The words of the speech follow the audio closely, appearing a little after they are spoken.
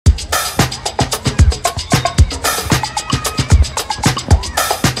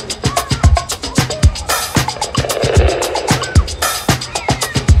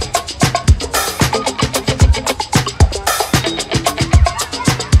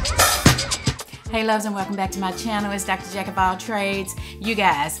Hey loves, and welcome back to my channel. It's Dr. Jack of all trades. You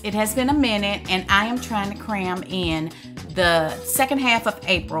guys, it has been a minute and I am trying to cram in the second half of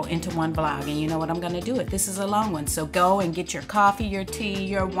April into one vlog, and you know what I'm gonna do? This is a long one, so go and get your coffee, your tea,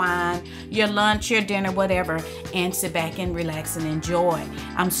 your wine, your lunch, your dinner, whatever, and sit back and relax and enjoy.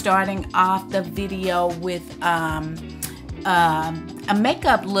 I'm starting off the video with a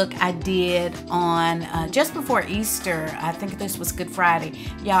makeup look I did on just before Easter. I think this was Good Friday.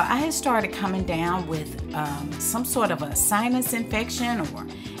 Y'all, I had started coming down with some sort of a sinus infection or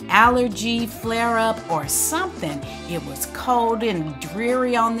allergy flare-up or something. It was cold and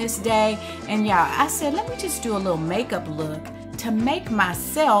dreary on this day, and y'all, I said, let me just do a little makeup look to make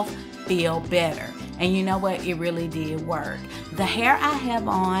myself feel better. And you know what? It really did work. The hair I have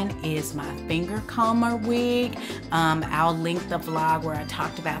on is my finger comber wig. I'll link the vlog where I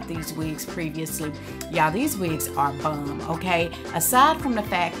talked about these wigs previously. Y'all, these wigs are bomb, okay? Aside from the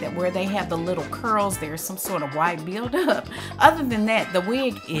fact that where they have the little curls, there's some sort of white buildup. Other than that, the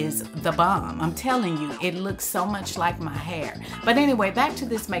wig is the bomb. I'm telling you, it looks so much like my hair. But anyway, back to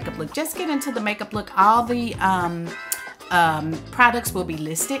this makeup look. Just get into the makeup look. All the products will be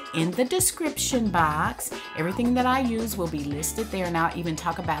listed in the description box. Everything that I use will be listed there, and I'll even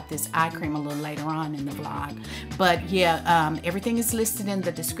talk about this eye cream a little later on in the vlog. But yeah, everything is listed in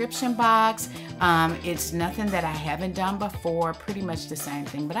the description box. It's nothing that I haven't done before, pretty much the same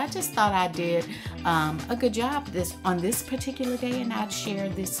thing, but I just thought I did a good job on this particular day, and I'd share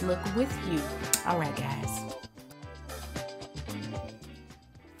this look with you. All right, guys.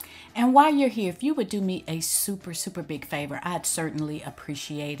 And while you're here, if you would do me a super big favor, I'd certainly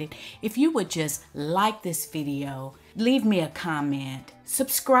appreciate it. If you would just like this video, leave me a comment,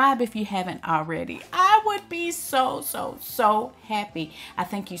 subscribe if you haven't already. I would be so happy. I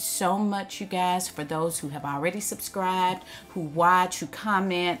thank you so much, you guys, for those who have already subscribed, who watch, who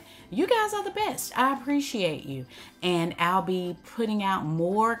comment. You guys are the best. I appreciate you. And I'll be putting out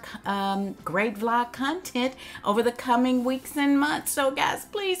more great vlog content over the coming weeks and months. So guys,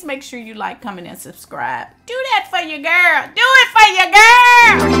 please make sure you like, comment, and subscribe. Do that for your girl. Do it for your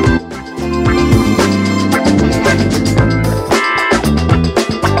girl.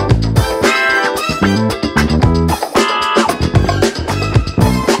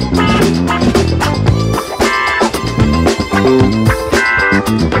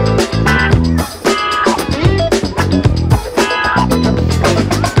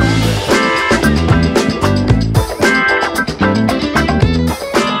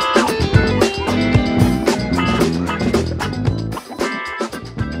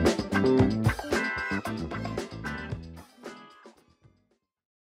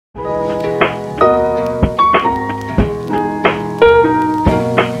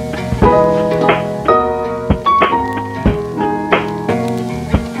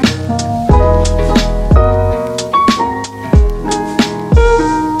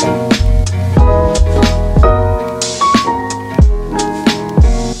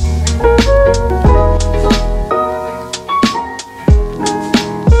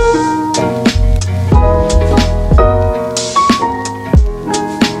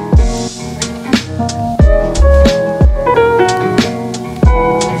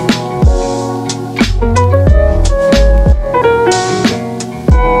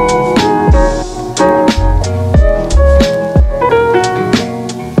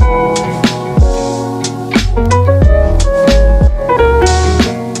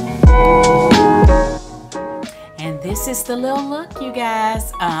 The little look, you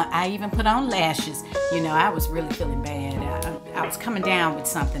guys. I even put on lashes. You know, I was really feeling bad. I was coming down with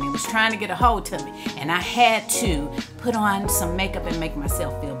something. It was trying to get a hold to me, and I had to put on some makeup and make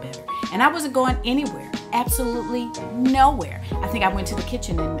myself feel better. And I wasn't going anywhere, absolutely nowhere. I think I went to the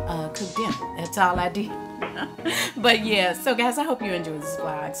kitchen and cooked dinner. That's all I did. But yeah, so guys, I hope you enjoy this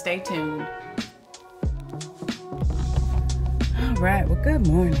vlog. Stay tuned. All right, well, good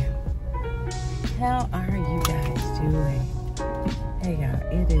morning. How are you guys doing? Hey y'all,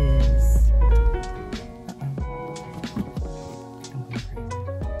 it is I'm going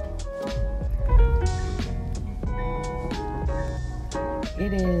crazy.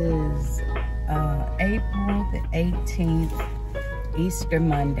 It is April the 18th, Easter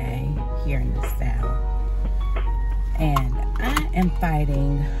Monday here in the South, and I am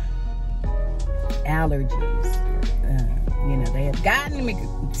fighting allergies. You know, they have gotten me,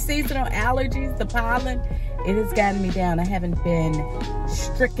 seasonal allergies, the pollen, it has gotten me down. I haven't been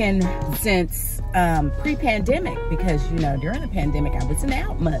stricken since pre-pandemic because, you know, during the pandemic, I wasn't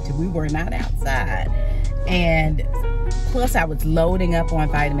out much. We were not outside. And plus, I was loading up on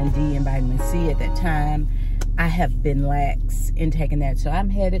vitamin D and vitamin C at that time. I have been lax in taking that. So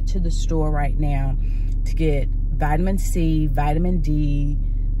I'm headed to the store right now to get vitamin C, vitamin D,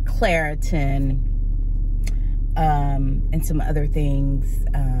 Claritin, and some other things.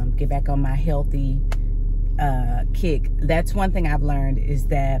 Get back on my healthy kick. That's one thing I've learned, is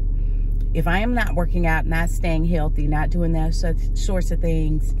that if I am not working out, not staying healthy, not doing those sorts of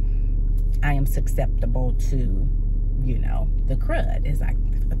things, I am susceptible to, you know, the crud, as I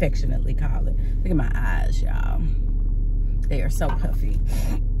affectionately call it. Look at my eyes, y'all. They are so puffy.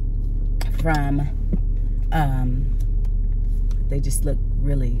 They just look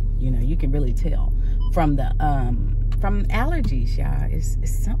really, you know, you can really tell from the from allergies, y'all. It's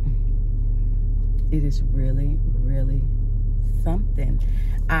something. It is really, really something.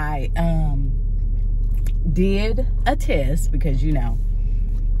 I did a test because, you know,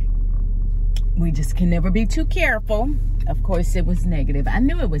 we just can never be too careful. Of course, it was negative. I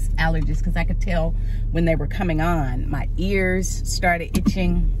knew it was allergies because I could tell when they were coming on. My ears started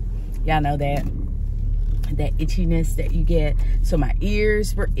itching. Y'all know that itchiness that you get. So my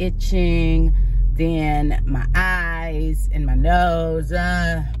ears were itching. Then my eyes and my nose.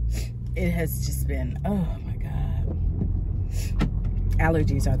 It has just been, oh my God.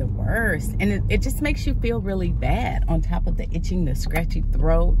 Allergies are the worst. And it just makes you feel really bad on top of the itching, the scratchy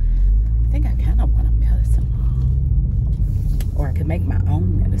throat. I think I kind of want a medicine ball. Or I could make my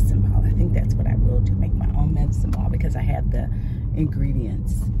own medicine ball. I think that's what I will do, make my own medicine ball, because I have the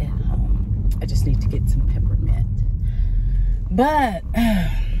ingredients at home. I just need to get some peppermint. But,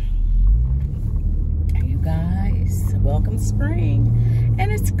 you guys, welcome spring.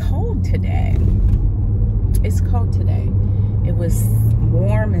 And it's cold today. It's cold today. It was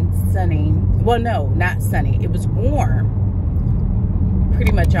warm and sunny. Well, no, not sunny. It was warm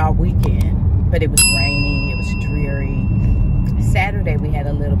pretty much all weekend, but it was rainy, it was dreary. Saturday we had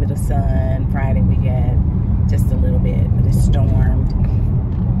a little bit of sun. Friday we had just a little bit, but it stormed.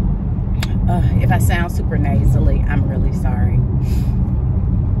 If I sound super nasally, I'm really sorry.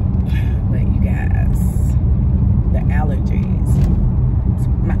 But you guys, the allergies.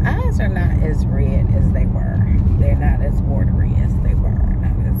 My eyes are not as red as they were. They're not as watery as they were.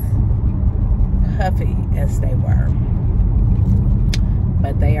 Not as puffy as they were.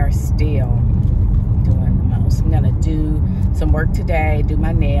 But they are still doing the most. I'm gonna do some work today, do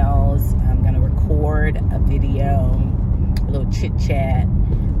my nails. I'm gonna record a video, a little chit chat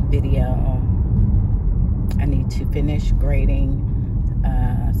video. I need to finish grading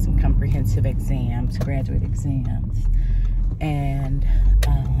some comprehensive exams, graduate exams, and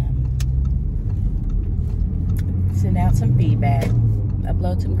send out some feedback,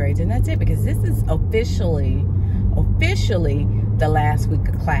 upload some grades, and that's it, because this is officially the last week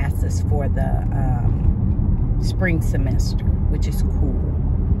of classes for the spring semester, which is cool.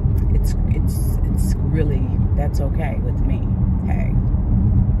 It's really, that's okay with me. Hey,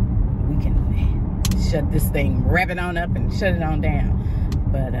 we can shut this thing, rev it on up and shut it on down.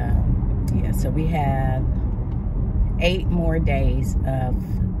 But yeah, so we have 8 more days of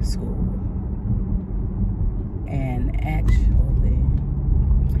school. And actually,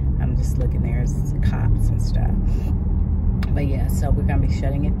 I'm just looking, there's cops and stuff. But yeah, so we're gonna be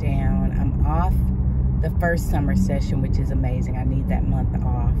shutting it down. I'm off the first summer session, which is amazing. I need that month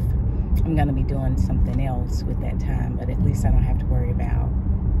off. I'm gonna be doing something else with that time, but at least I don't have to worry about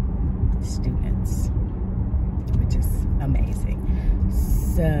students, which is amazing.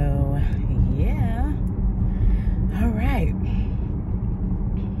 So yeah, all right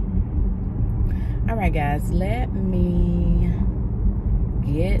guys, let me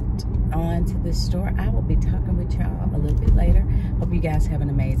get on to the store. I will be talking with y'all a little bit later. Hope you guys have an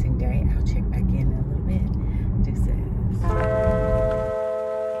amazing day. I'll check back in a little bit. Deuces.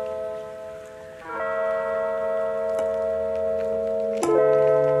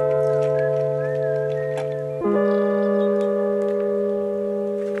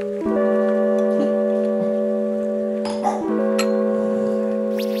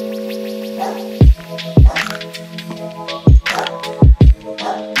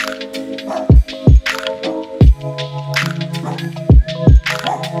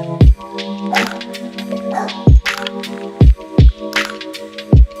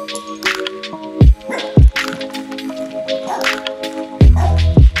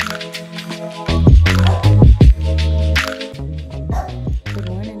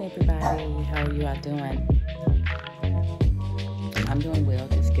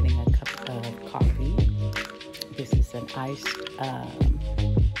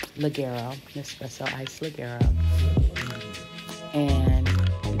 Ligero, espresso iced Ligero, and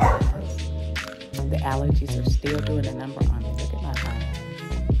the allergies are still doing a number on me. Look at my eyes.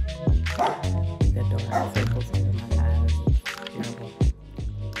 The dark circles under my eyes. Terrible.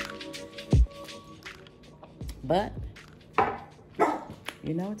 But,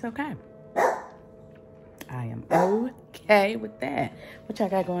 you know, it's okay. I am okay with that. What y'all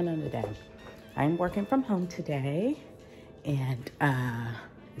got going on today? I'm working from home today. And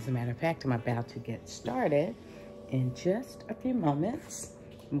as a matter of fact, I'm about to get started in just a few moments.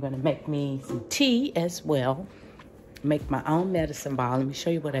 I'm going to make me some tea as well. Make my own medicine ball. Let me show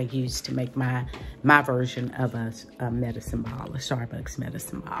you what I use to make my version of a medicine ball, a Starbucks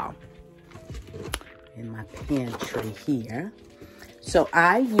medicine ball. In my pantry here. So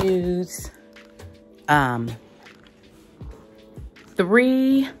I use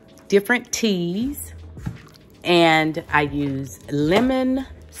 3 different teas, and I use lemon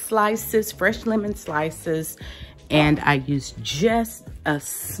slices, fresh lemon slices, and I use just a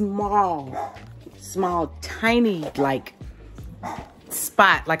small, tiny, like,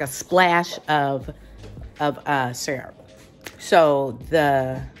 spot, like a splash of syrup. So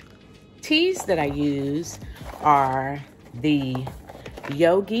the teas that I use are the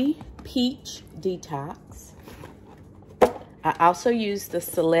Yogi Peach Detox. I also use the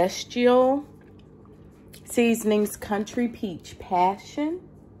Celestial Seasonings Country Peach Passion.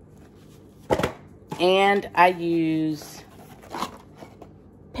 And I use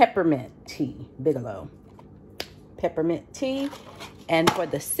peppermint tea, Bigelow. Peppermint tea. And for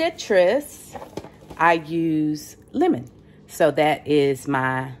the citrus, I use lemon. So that is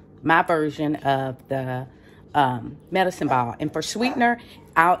my version of the medicine ball. And for sweetener,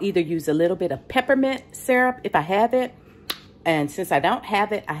 I'll either use a little bit of peppermint syrup if I have it. And since I don't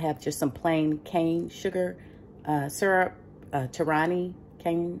have it, I have just some plain cane sugar syrup, Tirani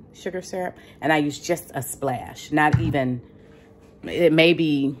cane sugar syrup. And I use just a splash, not even, it may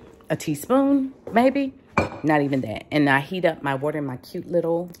be a teaspoon, maybe, not even that. And I heat up my water in my cute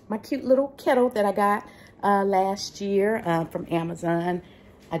little kettle that I got last year from Amazon.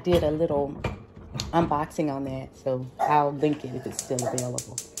 I did a little unboxing on that, so I'll link it if it's still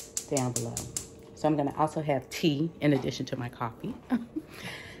available down below. So I'm gonna also have tea in addition to my coffee.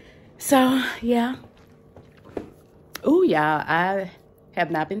 So yeah. Ooh, y'all, I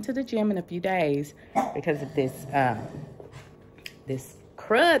have not been to the gym in a few days because of this this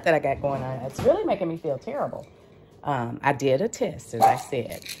crud that I got going on. It's really making me feel terrible. I did a test, as I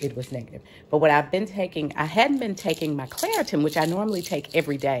said, it was negative. But what I've been taking, I hadn't been taking my Claritin, which I normally take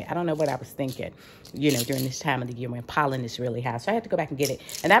every day. I don't know what I was thinking, you know, during this time of the year when pollen is really high. So I had to go back and get it.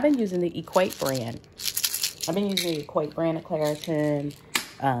 And I've been using the Equate brand. I've been using the Equate brand of Claritin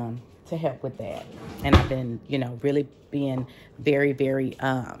to help with that. And I've been, you know, really being very, very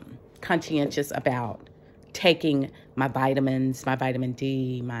conscientious about taking my vitamins, my vitamin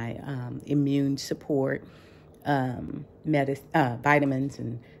D, my immune support, vitamins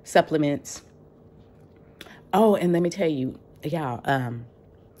and supplements. Oh, and let me tell you, y'all,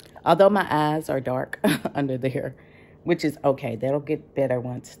 although my eyes are dark under there, which is okay, that'll get better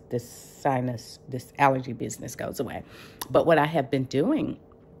once this allergy business goes away. But what I have been doing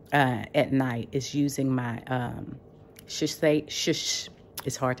at night is using my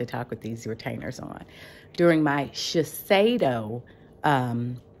it's hard to talk with these retainers on, during my Shiseido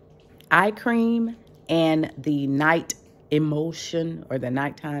eye cream and the night emulsion, or the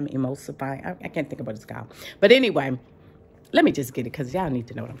nighttime emulsifying. I can't think of what it's called. But anyway, let me just get it because y'all need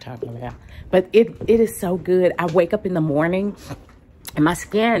to know what I'm talking about. But it is so good. I wake up in the morning and my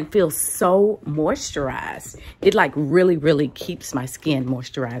skin feels so moisturized. It like really, really keeps my skin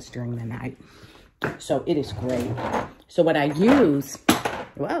moisturized during the night. So it is great. So what I use,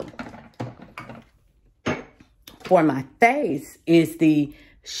 whoa, for my face is the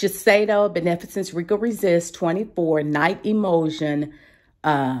Shiseido Beneficence Wrinkle Resist 24 Night Emulsion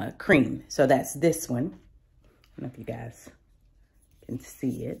Cream. So that's this one. I don't know if you guys can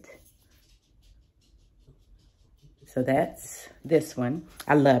see it. So that's this one.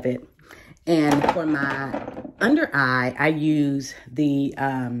 I love it. And for my under eye, I use the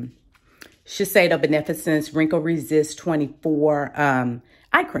Shiseido Beneficence Wrinkle Resist 24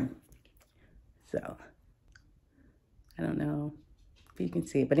 eye cream. So I don't know if you can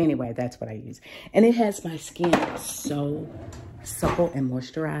see it, but anyway, that's what I use. And it has my skin so supple and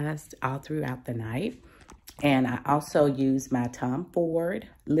moisturized all throughout the night. And I also use my Tom Ford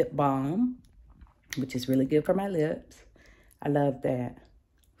lip balm, which is really good for my lips. I love that.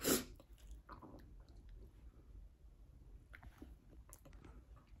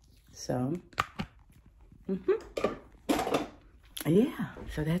 So, yeah,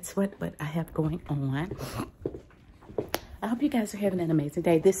 so that's what I have going on. I hope you guys are having an amazing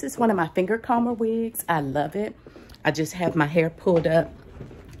day. This is one of my finger comber wigs. I love it. I just have my hair pulled up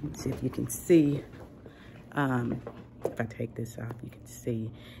Let's see if you can see. If I take this off, you can see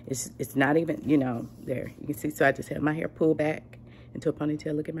it's not even, you know, there. You can see, so I just have my hair pulled back into a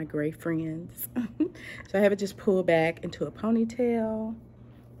ponytail. Look at my gray friends. So I have it just pulled back into a ponytail.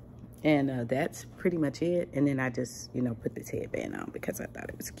 And that's pretty much it. And then I just, you know, put this headband on because I thought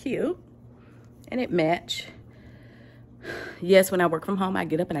it was cute. And it matched. Yes, when I work from home, I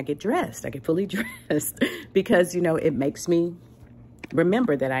get up and I get dressed. I get fully dressed because, you know, it makes me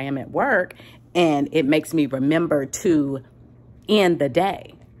remember that I am at work, and it makes me remember to end the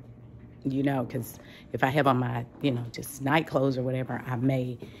day, you know, because if I have on my, you know, just night clothes or whatever, I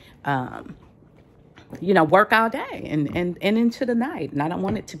may, you know, work all day and into the night. And I don't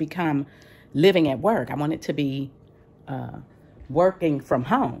want it to become living at work. I want it to be working from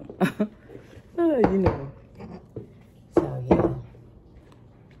home, you know. So, yeah.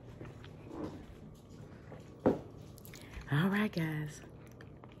 All right, guys.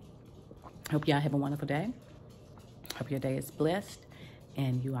 Hope y'all have a wonderful day. Hope your day is blessed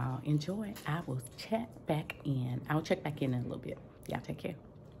and you all enjoy. I will check back in. I'll check back in a little bit. Y'all take care.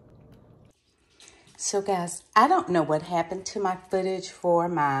 So guys, I don't know what happened to my footage for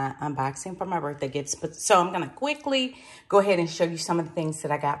my unboxing for my birthday gifts, but so I'm going to quickly go ahead and show you some of the things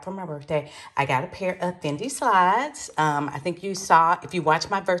that I got for my birthday. I got a pair of Fenty slides. I think you saw, if you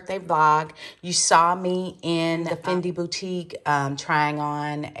watched my birthday vlog, you saw me in the Fenty boutique trying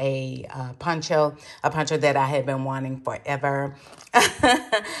on a poncho that I had been wanting forever.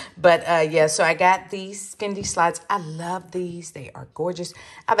 But yeah, so I got these Fenty slides. I love these. They are gorgeous.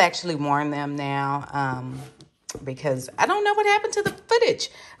 I've actually worn them now because I don't know what happened to the footage,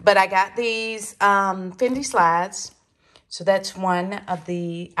 but I got these Fenty slides. So that's one of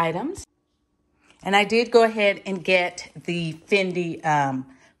the items. And I did go ahead and get the Fenty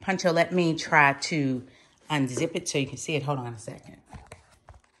poncho. Let me try to unzip it so you can see it. Hold on a second.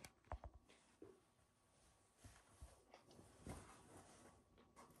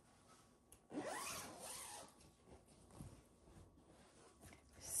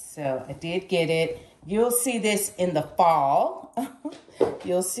 So I did get it. You'll see this in the fall.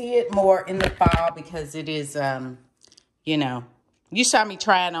 You'll see it more in the fall because it is, you know, you saw me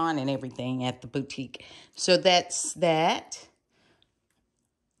try it on and everything at the boutique. So that's that.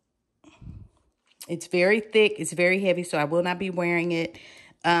 It's very thick. It's very heavy, so I will not be wearing it.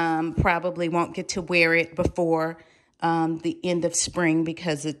 Probably won't get to wear it before the end of spring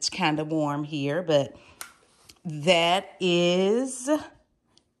because it's kind of warm here. But that is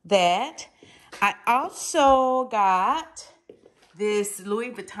that. I also got this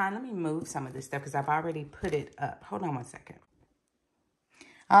Louis Vuitton. Let me move some of this stuff because I've already put it up. Hold on one second.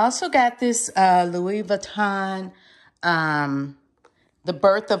 I also got this Louis Vuitton, The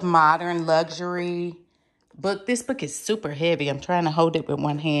Birth of Modern Luxury book. This book is super heavy. I'm trying to hold it with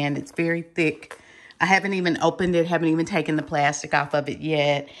one hand. It's very thick. I haven't even opened it, haven't even taken the plastic off of it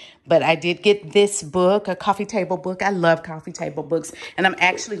yet. But I did get this book, a coffee table book. I love coffee table books, and I'm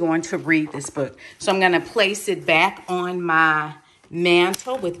actually going to read this book. So I'm going to place it back on my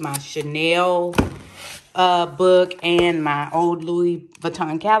mantle with my Chanel book and my old Louis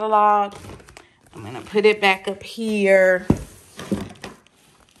Vuitton catalog. I'm going to put it back up here.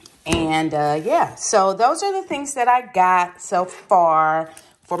 And yeah, so those are the things that I got so far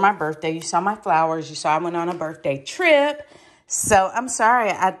for my birthday. You saw my flowers. You saw I went on a birthday trip. So I'm sorry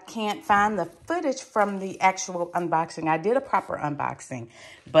I can't find the footage from the actual unboxing. I did a proper unboxing,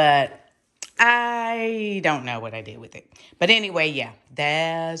 but I don't know what I did with it. But anyway, yeah,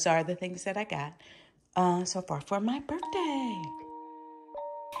 those are the things that I got so far for my birthday.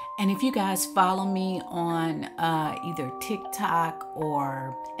 And if you guys follow me on either TikTok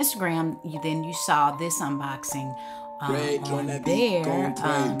or Instagram, then you saw this unboxing on there.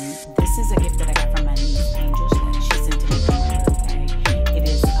 This is a gift that I got from my niece, Angel. She sent it to me for my birthday. It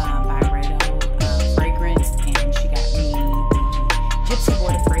is by Rosehip fragrance, and she got me the Gypsy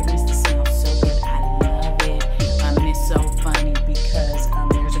Water fragrance. This smells so good. I love it. And it's so funny because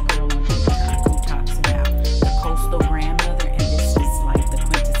there's a girl on TikTok who talks about the coastal grandmother, and this is like the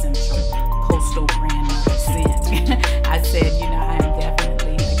quintessential coastal grandmother scent. I said, you know, I am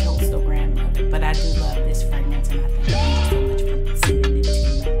definitely a coastal grandmother, but I do love this fragrance, and I thank you so much for sending it to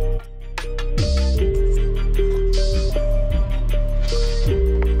me.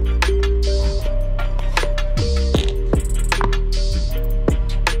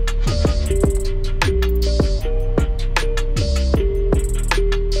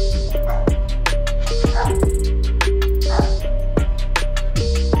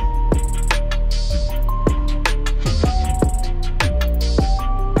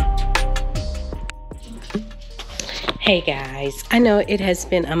 Hey guys, I know it has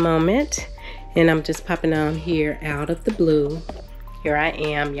been a moment and I'm just popping on here out of the blue. Here I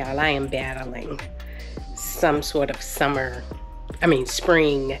am, y'all. I am battling some sort of spring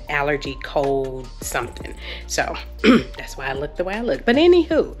allergy, cold, something. So that's why I look the way I look. But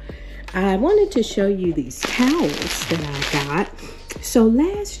anywho, I wanted to show you these towels that I got. So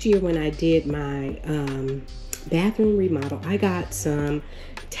last year when I did my bathroom remodel, I got some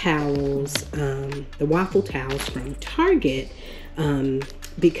towels, the waffle towels from Target,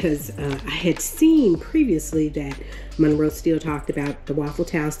 because I had seen previously that Monroe Steele talked about the waffle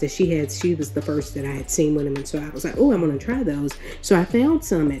towels that she had. She was the first that I had seen with them, and so I was like, oh, I'm gonna try those. So I found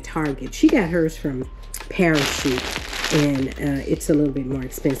some at Target. She got hers from Parachute, and it's a little bit more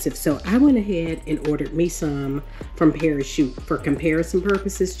expensive. So I went ahead and ordered me some from Parachute for comparison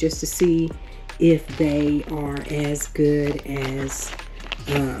purposes, just to see if they are as good as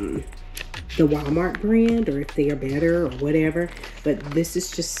the Walmart brand, or if they are better or whatever. But this is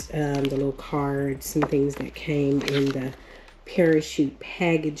just the little cards and things that came in the Parachute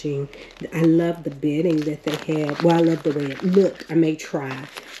packaging. I love the bedding that they had. Well, I love the way it looked. I may try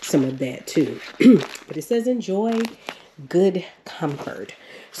some of that too. But it says enjoy good comfort.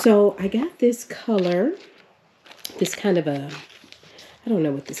 So I got this color, this kind of a, I don't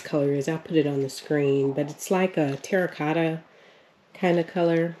know what this color is. I'll put it on the screen, but it's like a terracotta kind of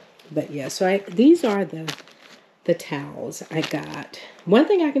color. But yeah, so these are the towels I got. One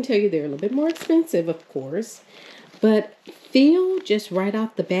thing I can tell you, they're a little bit more expensive, of course, but feel, just right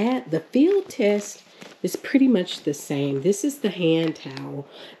off the bat, the feel test is pretty much the same. This is the hand towel.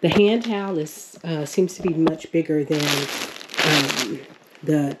 The hand towel is seems to be much bigger than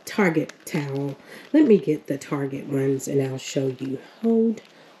the Target towel. Let me get the Target ones and I'll show you. Hold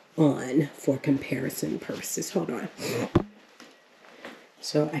on for comparison purposes. Hold on.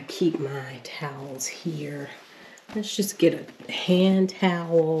 So I keep my towels here. Let's just get a hand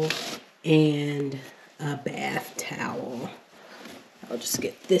towel and a bath towel. I'll just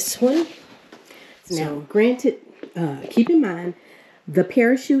get this one. Now, granted, keep in mind, the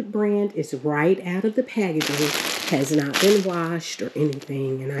Parachute brand is right out of the packaging, has not been washed or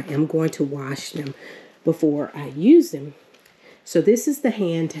anything, and I am going to wash them before I use them. So this is the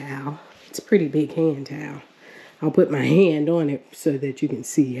hand towel. It's a pretty big hand towel. I'll put my hand on it so that you can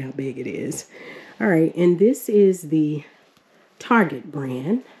see how big it is. All right, and this is the Target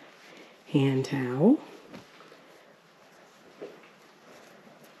brand hand towel.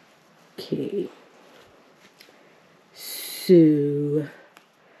 Okay. So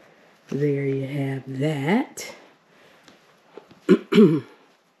there you have that.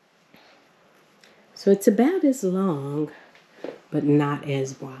 So it's about as long, but not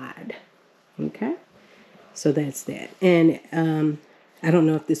as wide. Okay. So that's that. And I don't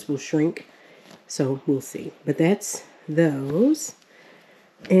know if this will shrink, so we'll see. But that's those.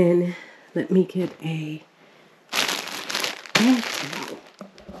 And let me get a bath towel.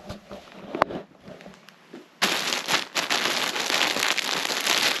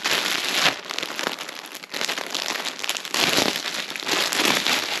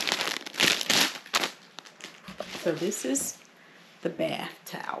 So this is the bath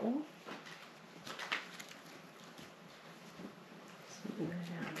towel.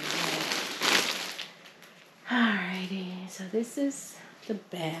 Alrighty, so this is the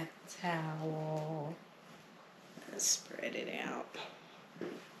bath towel. Let's spread it out.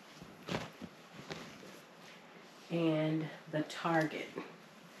 And the Target.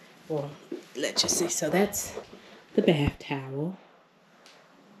 Well, let's just see. So that's the bath towel.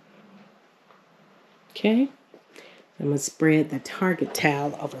 Okay. I'm going to spread the Target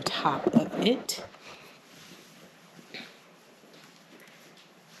towel over top of it.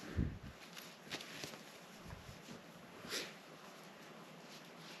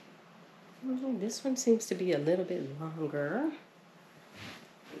 This one seems to be a little bit longer.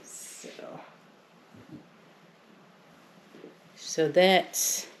 So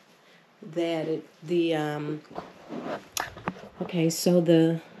that's that. Okay, so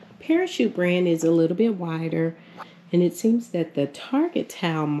the Parachute brand is a little bit wider, and it seems that the Target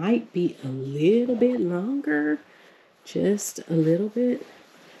towel might be a little bit longer, just a little bit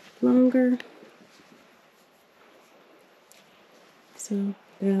longer. So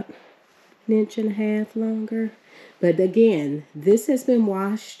about an inch and a half longer. But again, this has been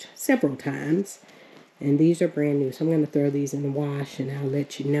washed several times, and these are brand new. So I'm going to throw these in the wash, and I'll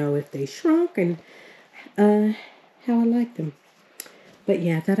let you know if they shrunk and how I like them. But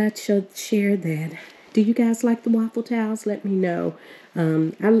yeah, I thought I'd share that. Do you guys like the waffle towels? Let me know.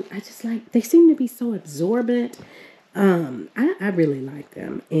 I just like, they seem to be so absorbent. I really like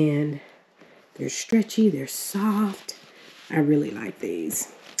them, and they're stretchy, they're soft. I really like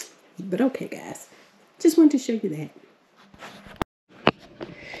these. But okay, guys. Just wanted to show you that.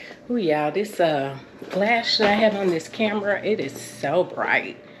 Oh, y'all, this flash that I have on this camera, it is so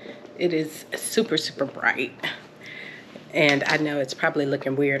bright. It is super, super bright. And I know it's probably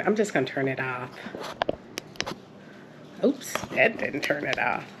looking weird. I'm just going to turn it off. Oops, that didn't turn it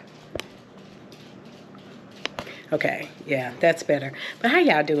off. Okay, yeah, that's better. But how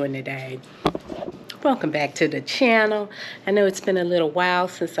y'all doing today? Welcome back to the channel. I know it's been a little while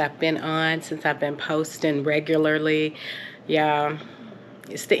since I've been on, since I've been posting regularly. Yeah,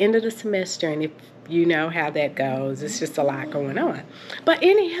 it's the end of the semester, and if you know how that goes, it's just a lot going on. But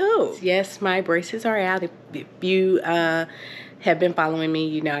anywho, yes, my braces are out. If you have been following me,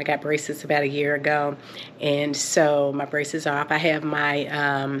 you know I got braces about a year ago, and so my braces are off. I have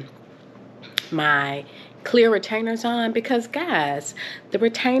my my clear retainers on because, guys, the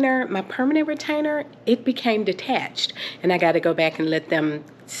retainer, my permanent retainer, it became detached, and I got to go back and let them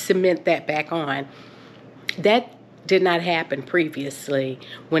cement that back on. That did not happen previously.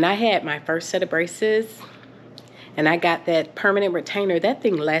 When I had my first set of braces and I got that permanent retainer, that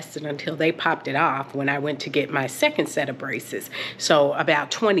thing lasted until they popped it off when I went to get my second set of braces. So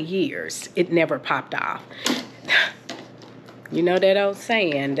about 20 years, it never popped off. You know that old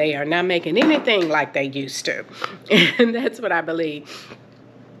saying, they are not making anything like they used to. And that's what I believe.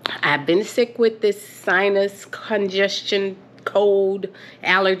 I've been sick with this sinus congestion, cold,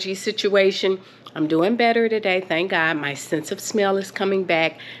 allergy situation. I'm doing better today, thank God. My sense of smell is coming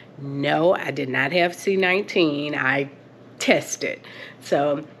back. No, I did not have C19. I tested.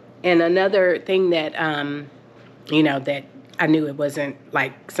 So, and another thing that, you know, that I knew it wasn't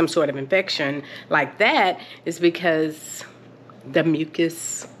like some sort of infection like that is because the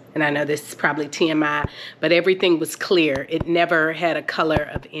mucus, and I know this is probably TMI, but everything was clear. It never had a color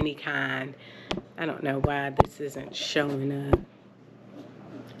of any kind. I don't know why this isn't showing up.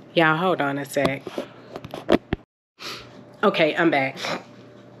 Y'all, hold on a sec. Okay, I'm back.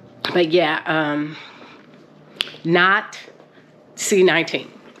 But yeah, not C19.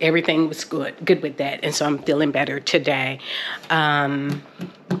 Everything was good with that, and so I'm feeling better today.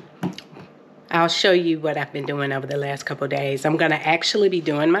 I'll show you what I've been doing over the last couple of days. I'm gonna actually be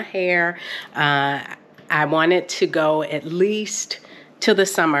doing my hair. I wanted to go at least till the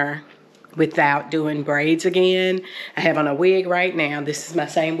summer without doing braids again. I have on a wig right now. This is my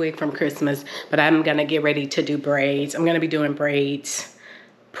same wig from Christmas, but I'm gonna get ready to do braids. I'm gonna be doing braids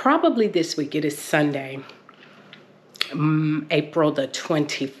probably this week. It is Sunday, April the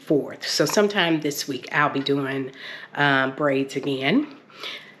 24th. So sometime this week I'll be doing braids again.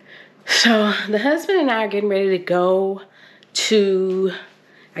 So the husband and I are getting ready to go to,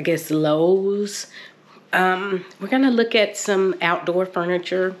 I guess, Lowe's. We're going to look at some outdoor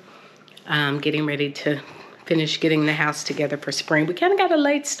furniture. Getting ready to finish getting the house together for spring. We kind of got a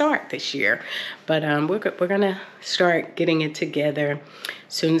late start this year, but we're going to start getting it together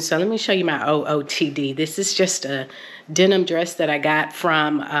soon. So let me show you my OOTD. This is just a denim dress that I got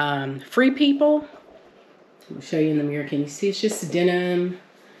from Free People. I'll show you in the mirror. Can you see? It's just denim.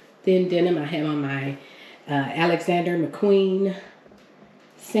 Thin denim. I have on my Alexander McQueen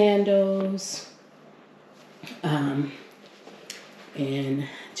sandals, and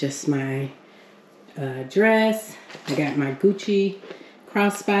just my dress. I got my Gucci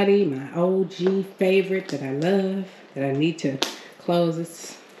crossbody, my OG favorite that I love, that I need to close.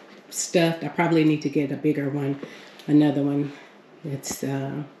 It's stuffed. I probably need to get a bigger one, another one that's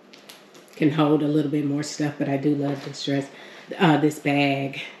can hold a little bit more stuff, but I do love this dress. This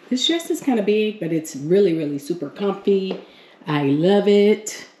bag. This dress is kind of big, but it's really, really super comfy. I love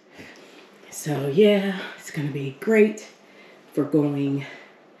it. So yeah, it's gonna be great for running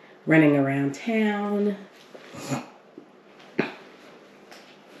around town.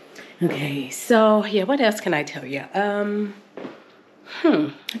 Okay, so yeah, what else can I tell you? I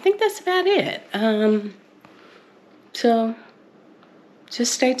think that's about it. So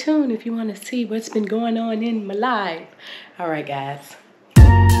just stay tuned if you want to see what's been going on in my life. All right, guys.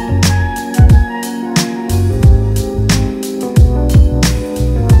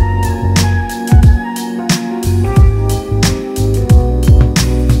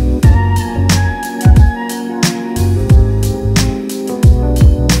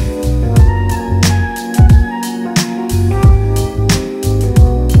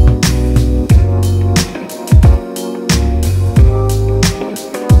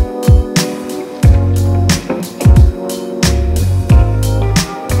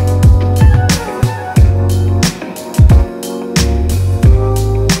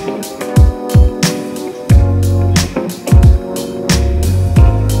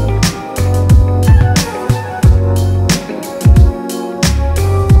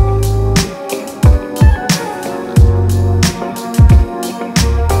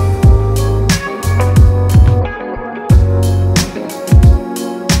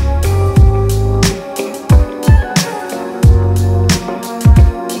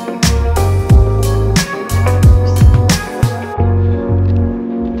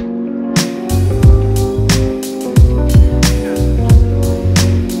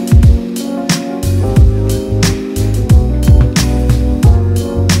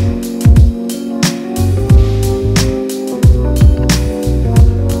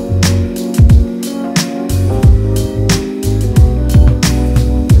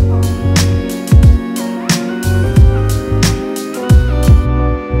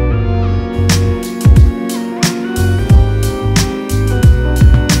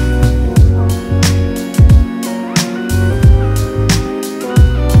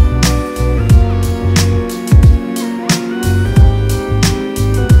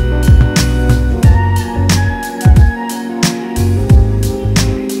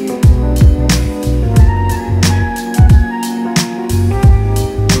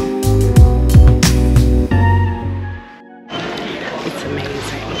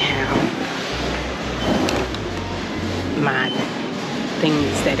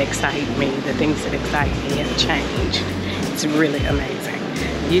 things that excite me, the things that excite me have changed. It's really amazing.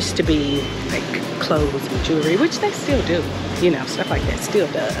 It used to be like clothes and jewelry, which they still do, you know, stuff like that still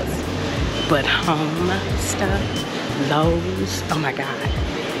does. But home stuff, Lowe's, oh my God,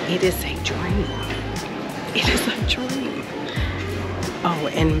 it is a dream. It is a dream. Oh,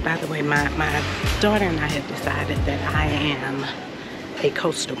 and by the way, my daughter and I have decided that I am a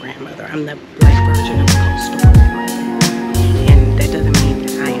coastal grandmother. I'm the black version of a coastal grandmother. And that doesn't mean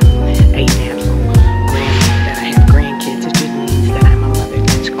that I am a natural grandmother, that I have grandkids. It just means that I'm a mother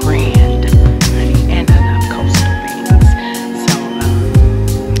that's grand, honey, and I love coastal things. So,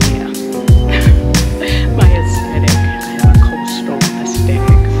 yeah. My aesthetic, I have a coastal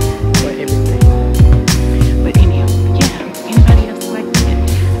aesthetic for everything. But anyhow, yeah, anybody else like that?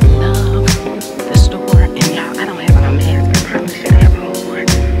 Love the store. And y'all, I don't have my mask. I probably should have on.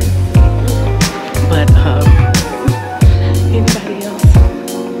 But anybody else?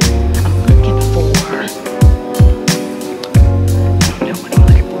 I'm looking for. I don't know what I'm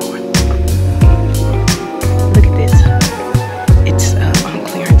looking for. Look at this. It's on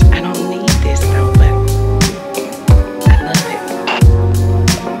clearance. I don't need this though, but I love it.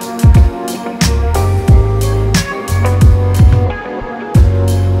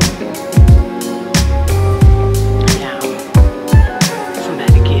 Now,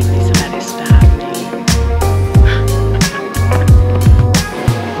 somebody get me. Somebody stop me.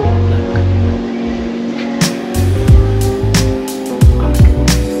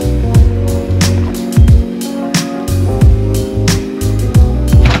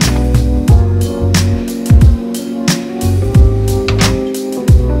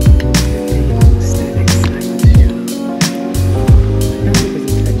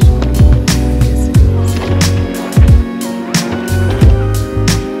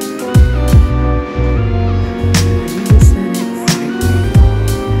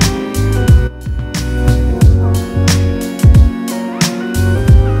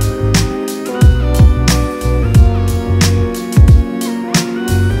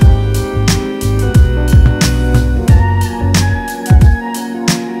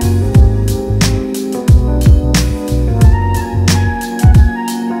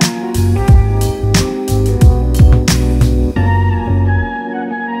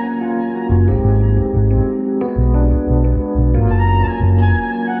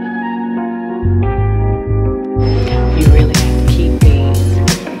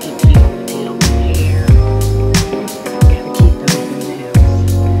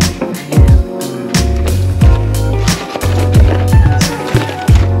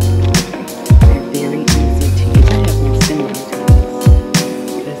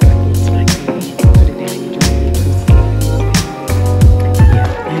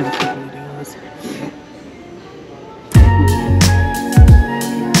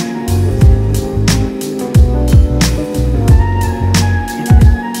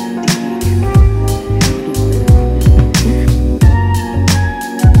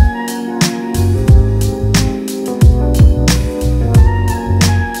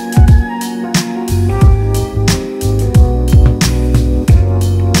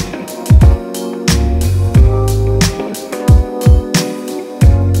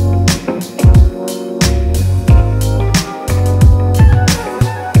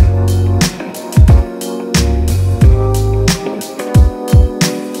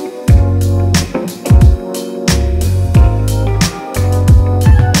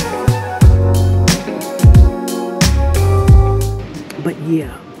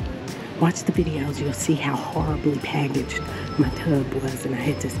 Yeah, watch the videos. You'll see how horribly packaged my tub was, and I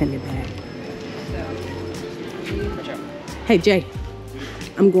had to send it back. Hey, Jay,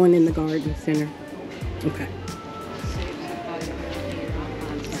 I'm going in the garden center. Okay.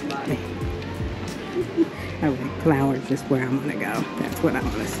 All right, flowers is where I'm gonna go. That's what I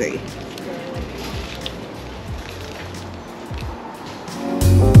want to see.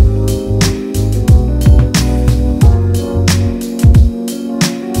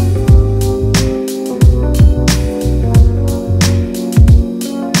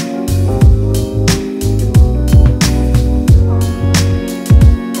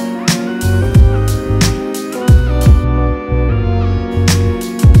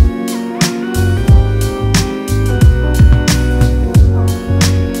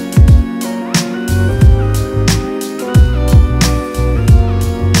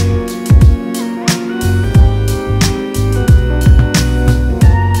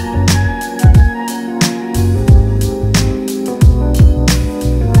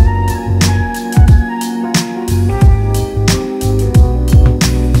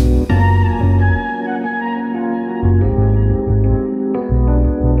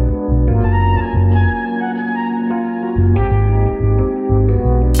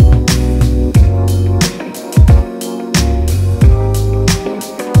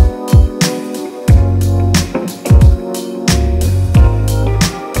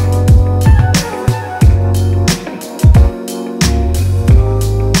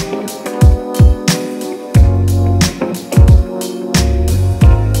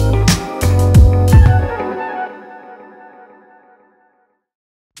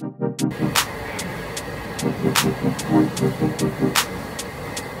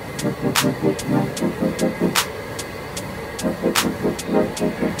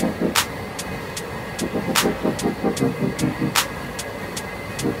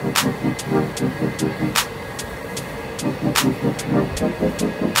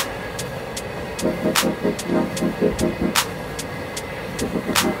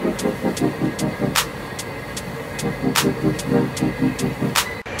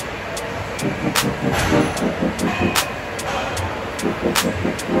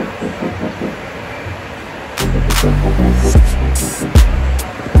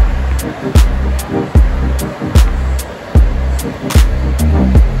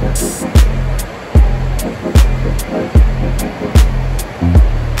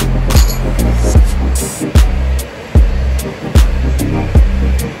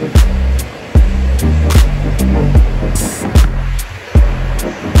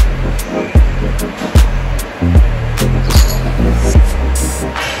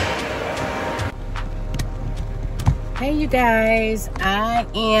 Hey you guys, I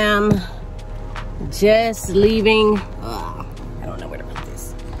am just leaving, I don't know where to put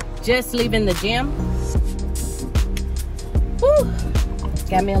this, just leaving the gym. Whew.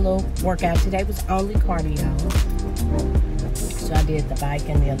 Got me a little workout. Today was only cardio, so I did the bike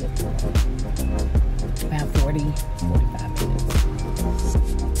and the other about 45 minutes.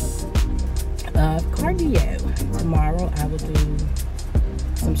 Cardio. Tomorrow I will do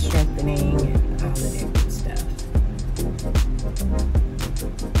some strengthening and all of that good stuff.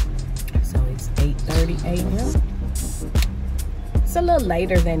 So it's 8:30 a.m. It's a little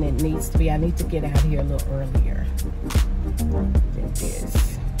later than it needs to be. I need to get out here a little earlier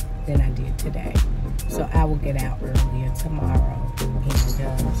than I did today. So I will get out earlier tomorrow and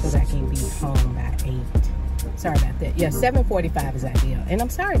so that I can be home by 8. Sorry about that. Yeah, 7:45 is ideal. And I'm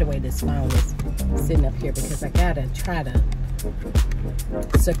sorry the way this phone is sitting up here because I gotta try to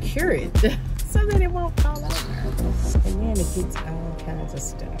secure it so that it won't fall over. And then it gets all kinds of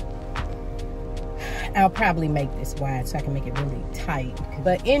stuff. I'll probably make this wide so I can make it really tight.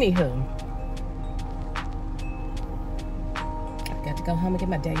 But anywho, I've got to go home and get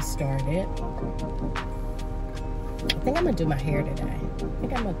my day started. I think I'm gonna do my hair today. I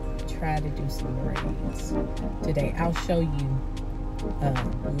think I'm gonna try to do some braids today. I'll show you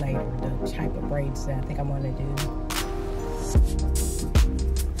later the type of braids that I think I want to do.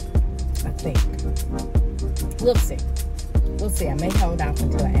 I think. We'll see. We'll see. I may hold off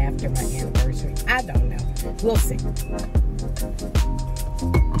until after my anniversary. I don't know. We'll see.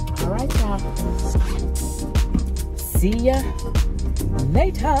 All right, y'all. See ya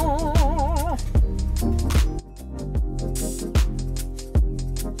later.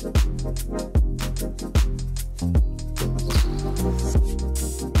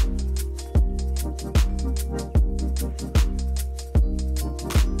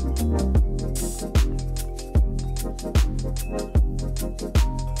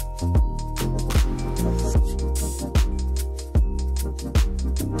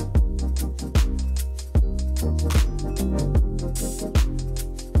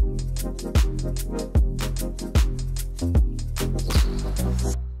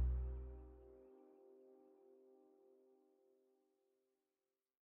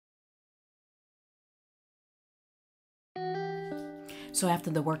 So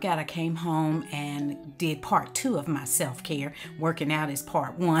after the workout, I came home and did part 2 of my self-care. Working out is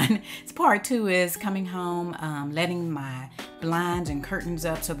part 1. Part 2 is coming home, letting my blinds and curtains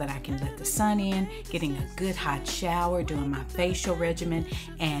up so that I can let the sun in, getting a good hot shower, doing my facial regimen,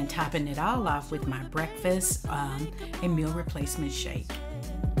 and topping it all off with my breakfast, a meal replacement shake.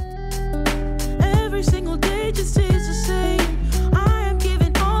 Every single day just is the same. I am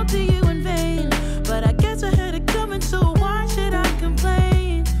giving all to you in vain, but I guess I had it coming, so why should I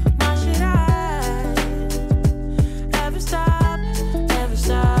complain? Why should I ever stop, ever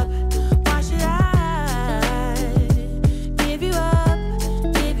stop? Why should I give you up,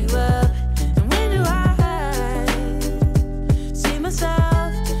 give you up? And when do I see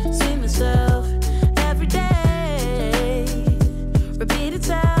myself every day repeat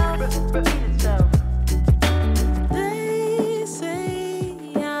itself, repeat itself? They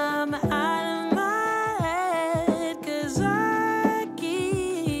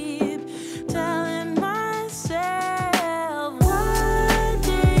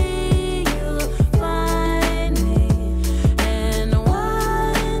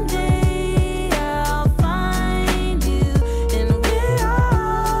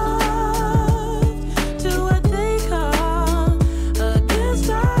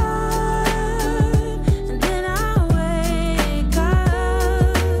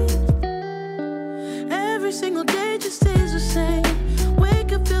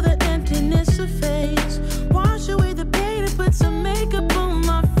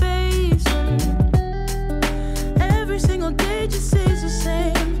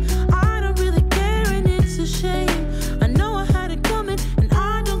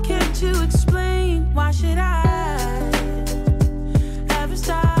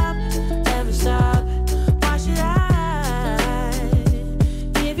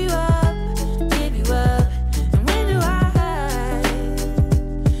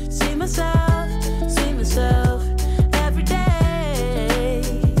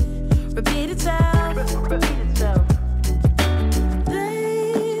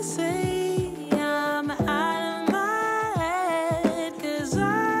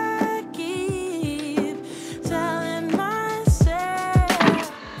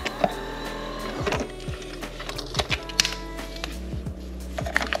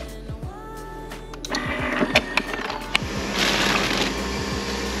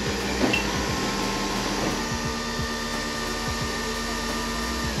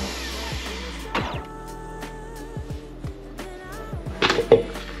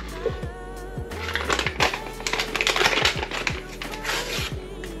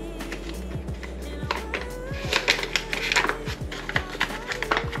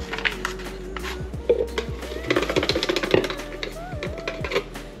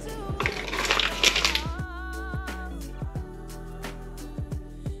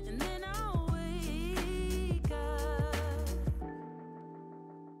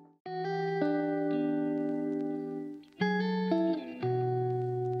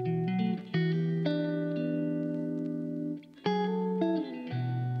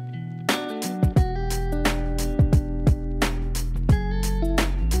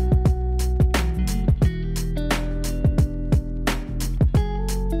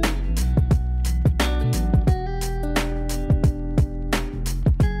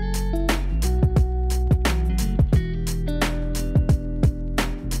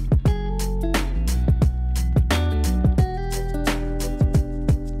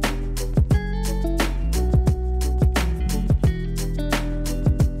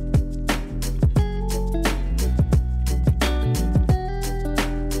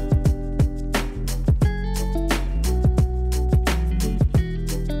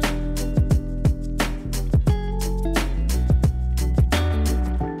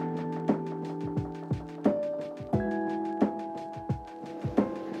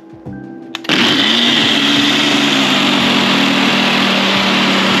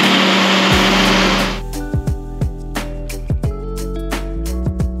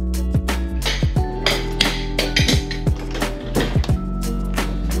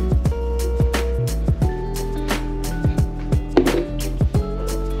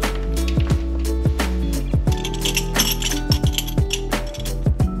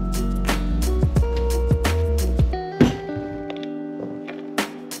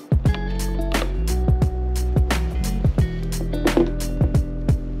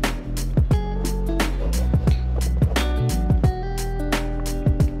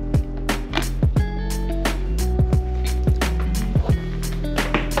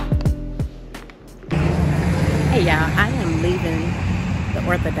the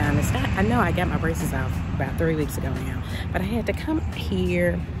orthodontist. I know I got my braces off about 3 weeks ago now, but I had to come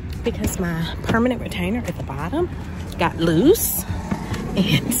here because my permanent retainer at the bottom got loose,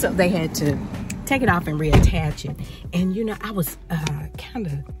 and so they had to take it off and reattach it. And you know, I was kind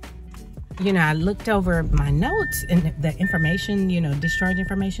of, you know, I looked over my notes and the information, you know, discharge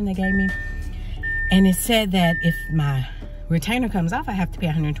information they gave me, and it said that if my retainer comes off, I have to pay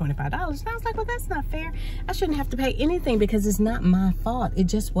 $125. And I was like, well, that's not fair. I shouldn't have to pay anything because it's not my fault. It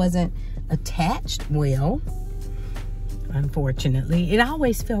just wasn't attached well, unfortunately. It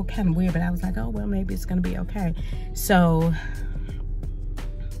always felt kind of weird, but I was like, oh, well, maybe it's going to be okay. So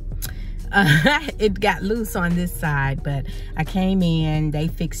it got loose on this side, but I came in, they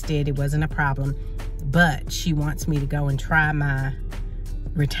fixed it. It wasn't a problem, but she wants me to go and try my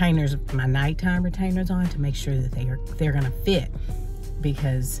retainers, my nighttime retainers on, to make sure that they're gonna fit,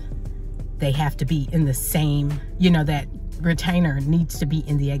 because they have to be in the same, you know, that retainer needs to be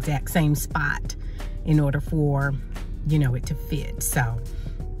in the exact same spot in order for, you know, it to fit. So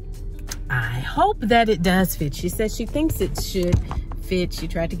I hope that it does fit. She says she thinks it should fit. She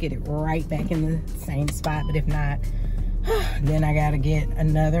tried to get it right back in the same spot, but if not, then I gotta get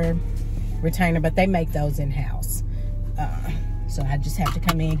another retainer, but they make those in-house. So I just have to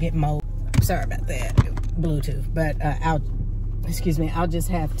come in and get mold. Sorry about that, Bluetooth. But I'll just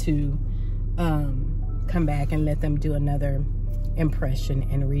have to come back and let them do another impression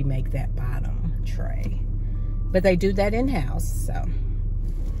and remake that bottom tray. But they do that in-house, so.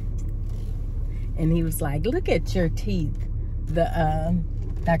 And he was like, look at your teeth.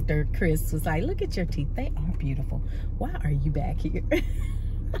 Dr. Chris was like, look at your teeth. They are beautiful. Why are you back here? And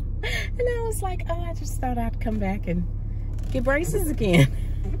I was like, oh, I just thought I'd come back and get braces again.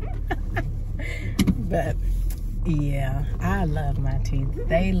 But yeah, I love my teeth.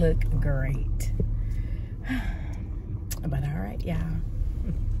 They look great. But all right, y'all.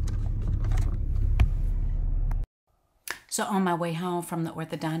 So on my way home from the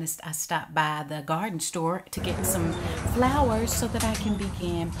orthodontist, I stopped by the garden store to get some flowers so that I can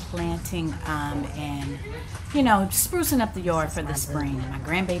begin planting and, you know, sprucing up the yard for the spring. My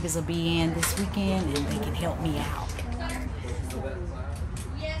grandbabies will be in this weekend and they can help me out.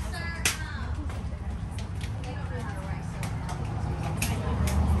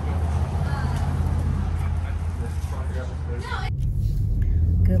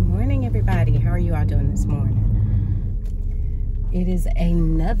 Good morning, everybody. How are you all doing this morning? It is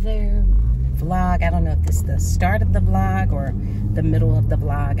another vlog. I don't know if this is the start of the vlog or the middle of the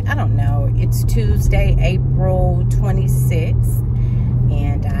vlog. I don't know. It's Tuesday, April 26th,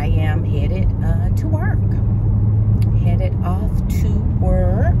 and I am headed to work. Headed off to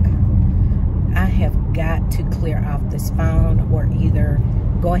work. I have got to clear off this phone or either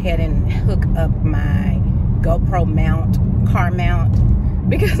go ahead and hook up my GoPro mount, car mount,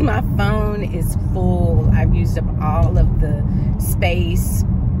 because my phone is full. I've used up all of the space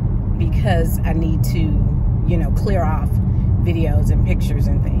because I need to, you know, clear off videos and pictures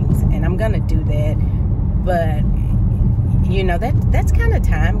and things, and I'm gonna do that. But you know, that's kind of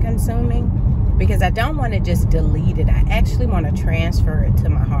time consuming because I don't want to just delete it. I actually want to transfer it to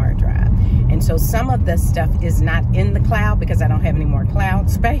my hard drive, and so some of the stuff is not in the cloud because I don't have any more cloud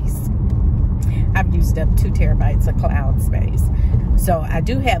space. I've used up 2 terabytes of cloud space. So I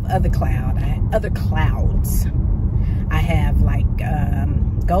do have other clouds. I have like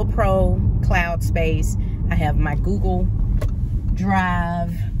GoPro cloud space. I have my Google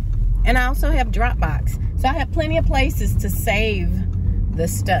Drive, and I also have Dropbox. So I have plenty of places to save the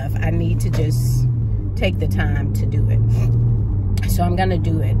stuff. I need to just take the time to do it. So I'm gonna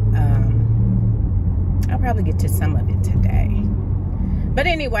do it. I'll probably get to some of it today. But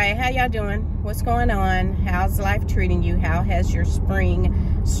anyway, how y'all doing? What's going on? How's life treating you? How has your spring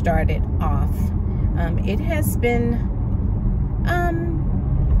started off? It has been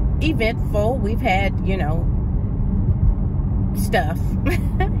eventful. We've had, you know, stuff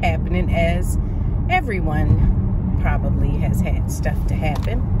happening, as everyone probably has had stuff to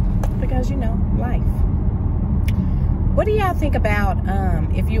happen because, you know, life. What do y'all think about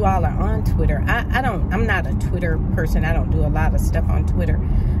if you all are on Twitter? I'm not a Twitter person. I don't do a lot of stuff on Twitter.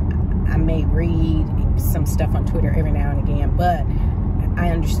 I may read some stuff on Twitter every now and again, but I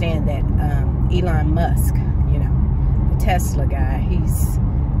understand that Elon Musk, you know, the Tesla guy, he's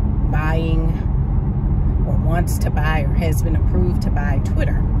buying or wants to buy or has been approved to buy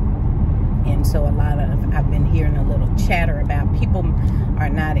Twitter. And so I've been hearing a little chatter about people are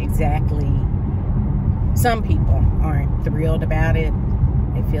not exactly, some people aren't thrilled about it.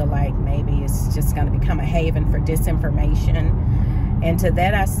 They feel like maybe it's just going to become a haven for disinformation. And to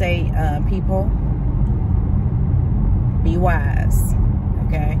that I say, people, be wise.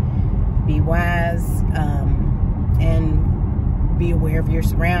 be wise and be aware of your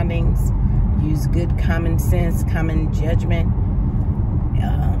surroundings. Use good common sense, common judgment,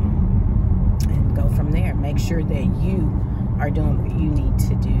 and go from there. Make sure that you are doing what you need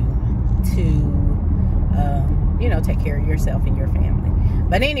to do to, you know, take care of yourself and your family.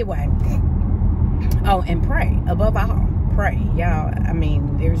 But anyway, oh, and pray. Above all, pray. Y'all, I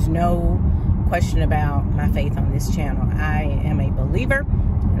mean, there's no question about my faith on this channel. I am a believer,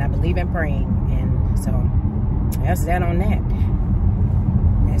 and I believe in praying. And so, that's that on that.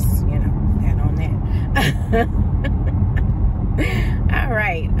 That's, you know, that on that. All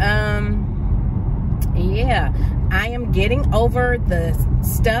right. Yeah, I am getting over the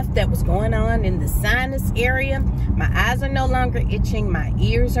stuff that was going on in the sinus area. My eyes are no longer itching. My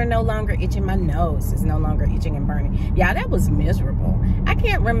ears are no longer itching. My nose is no longer itching and burning. Yeah, that was miserable. I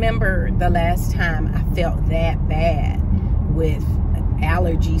can't remember the last time I felt that bad with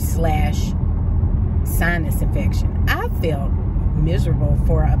allergy / sinus infection. I felt miserable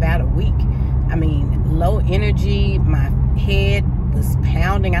for about a week. I mean, low energy. My head was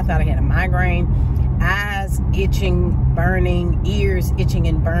pounding. I thought I had a migraine. Eyes itching, burning, ears itching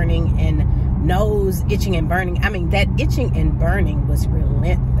and burning, and nose itching and burning. I mean, that itching and burning was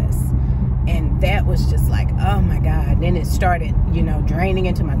relentless. And that was just like, oh my God. Then it started, you know, draining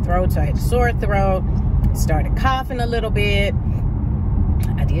into my throat. So I had a sore throat, started coughing a little bit.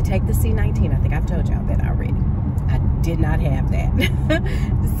 I did take the C19. I think I've told y'all that already. I did not have that.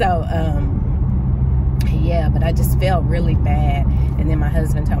 So, yeah, but I just felt really bad. And then my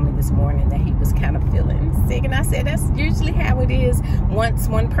husband told me this morning that he was kind of feeling sick. And I said, that's usually how it is. Once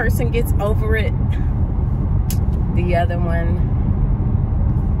one person gets over it, the other one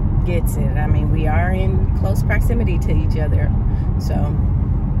gets it. I mean, we are in close proximity to each other. So,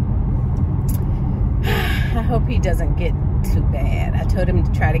 I hope he doesn't get too bad. I told him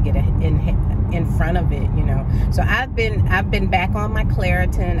to try to get in front of it, you know. So I've been back on my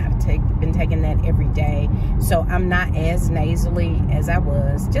Claritin. I've been taking that every day, so I'm not as nasally as I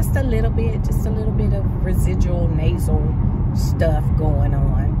was. Just a little bit of residual nasal stuff going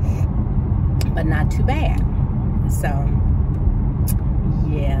on, but not too bad. So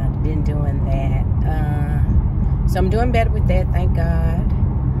yeah, been doing that. So I'm doing better with that, thank God.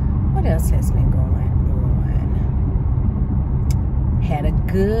 What else has been going on? Had a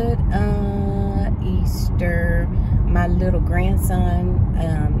good Easter. My little grandson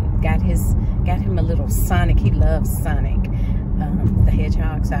got him a little Sonic. He loves Sonic, the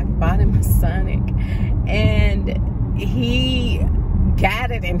Hedgehog. So I bought him a Sonic, and he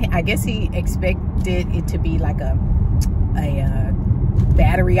got it. And I guess he expected it to be like a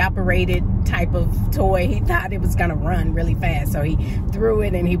battery operated type of toy. He thought it was gonna run really fast, so he threw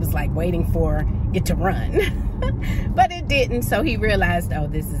it, and he was like waiting for it to run. But it didn't, so he realized, oh,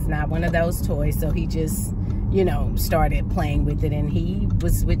 this is not one of those toys. So he just, you know, started playing with it, and he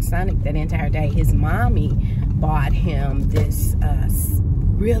was with Sonic that entire day. His mommy bought him this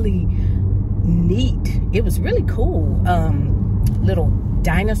really neat, it was really cool, little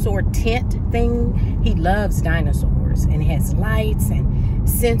dinosaur tent thing. He loves dinosaurs, and it has lights and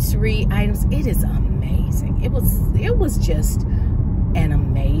sensory items. It is amazing. It was just an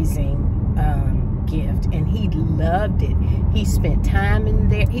amazing gift, and he loved it. He spent time in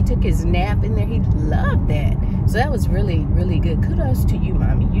there. He took his nap in there. He loved that. So that was really, really good. Kudos to you,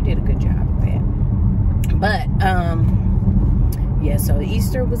 Mommy. You did a good job with that. But yeah, so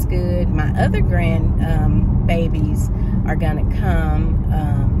Easter was good. My other babies are gonna come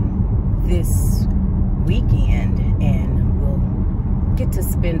this weekend, and we'll get to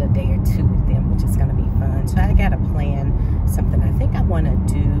spend a day or two with them, which is gonna be fun. So I gotta plan something. I think I want to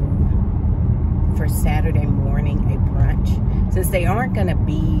do for Saturday morning a brunch. Since they aren't going to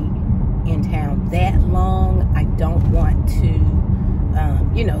be in town that long, I don't want to,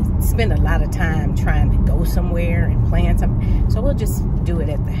 you know, spend a lot of time trying to go somewhere and plan something. So we'll just do it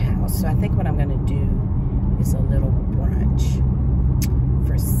at the house. So I think what I'm going to do is a little brunch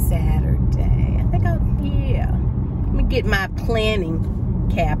for Saturday. I think yeah. Let me get my planning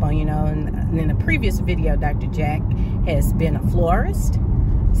cap on, you know. And in a previous video, Dr. Jack has been a florist.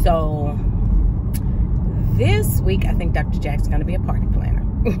 So this week, I think Dr. Jack's going to be a party planner.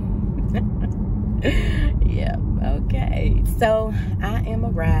 Yep, okay. So, I am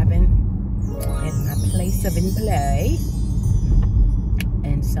arriving at my place of employ.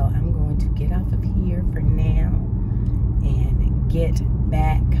 And so, I'm going to get off of here for now and get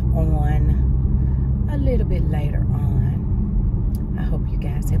back on a little bit later on. I hope you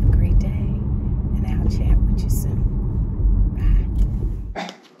guys have a great day, and I'll chat with you soon. Bye.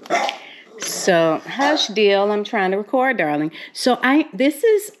 So hush deal, I'm trying to record, darling. So this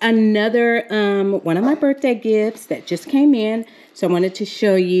is another one of my birthday gifts that just came in. So I wanted to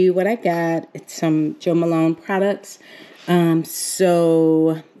show you what I got. It's some Jo Malone products.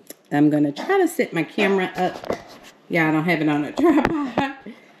 So I'm gonna try to set my camera up. Yeah, I don't have it on a tripod.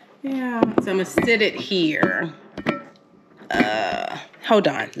 Yeah, so I'm gonna sit it here. Hold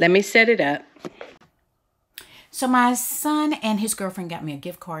on, let me set it up. So my son and his girlfriend got me a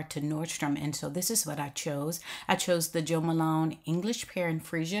gift card to Nordstrom, and so this is what I chose. I chose the Jo Malone English Pear and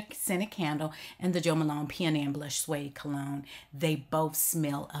Freesia scented candle and the Jo Malone Peony and Blush Suede cologne. They both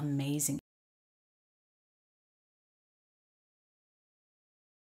smell amazing.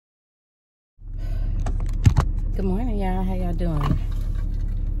 Good morning, y'all. How y'all doing?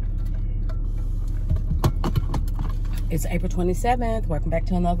 It's April 27th. Welcome back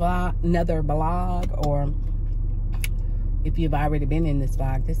to another vlog, or if you've already been in this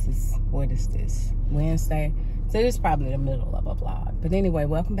vlog, what is this? Wednesday? So this is probably the middle of a vlog. But anyway,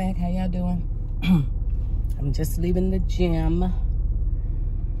 welcome back. How y'all doing? I'm just leaving the gym.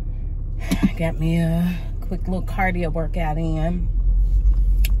 Got me a quick little cardio workout in.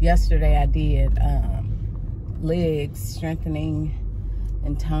 Yesterday I did legs strengthening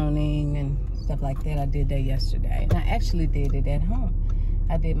and toning and stuff like that. I did that yesterday. And I actually did it at home.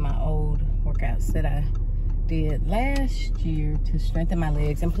 I did my old workouts that I did last year to strengthen my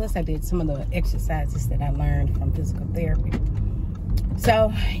legs, and plus I did some of the exercises that I learned from physical therapy.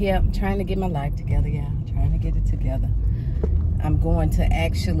 So yeah, I'm trying to get my life together. Yeah, I'm trying to get it together. I'm going to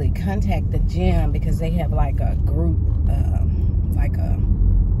actually contact the gym because they have like a group, like a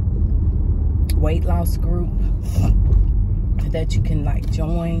weight loss group that you can like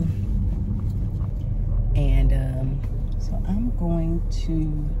join, and so I'm going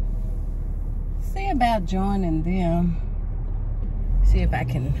to see about joining them, see if I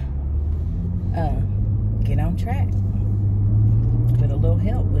can get on track with a little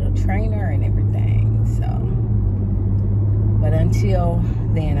help with a trainer and everything. So, but until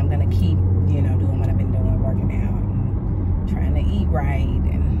then, I'm gonna keep, you know, doing what I've been doing, working out and trying to eat right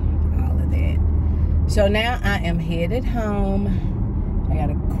and all of that. So now I am headed home. I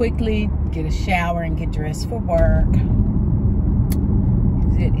gotta quickly get a shower and get dressed for work.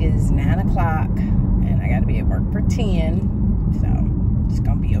 It is 9 o'clock and I gotta be at work for 10. So it's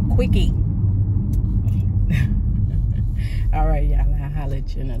gonna be a quickie. All right, y'all, I'll holler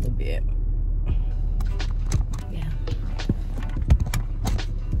at you in a little bit. Yeah.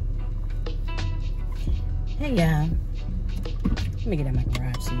 Hey, y'all. Let me get in my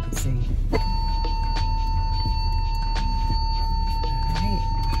garage so you can see.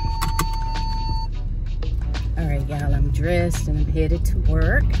 All right, y'all, I'm dressed and I'm headed to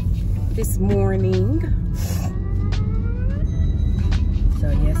work this morning. So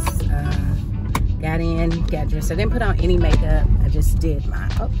yes, got in, got dressed. I didn't put on any makeup. I just did my,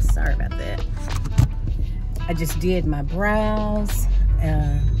 oh, sorry about that. I just did my brows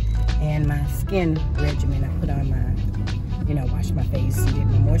and my skin regimen. I put on my, you know, washed my face and did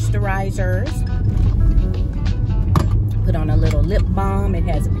my moisturizers. Put on a little lip balm. It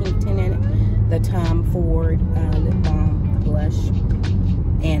has a pink tint in it. The Tom Ford lip balm, the blush,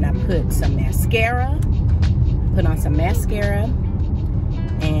 and I put some mascara, put on some mascara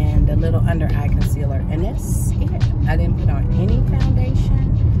and a little under eye concealer, and that's it. I didn't put on any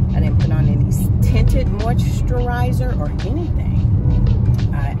foundation. I didn't put on any tinted moisturizer or anything.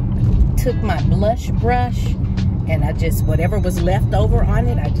 I took my blush brush and I just, whatever was left over on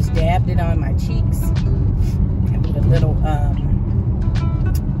it, I just dabbed it on my cheeks and put a little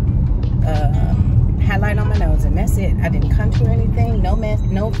highlight on my nose, and that's it. I didn't contour anything,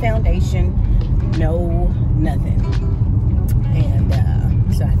 no foundation, no nothing. And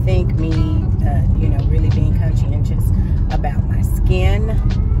so I think me, you know, really being conscientious about my skin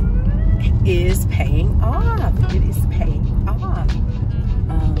is paying off. It is paying off.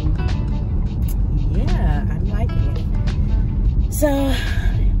 Yeah, I'm liking it. So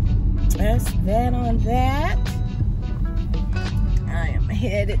that's that on that. I am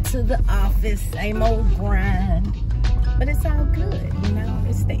headed to the office, same old grind, but it's all good, you know.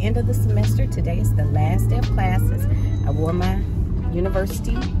 It's the end of the semester. Today is the last day of classes. I wore my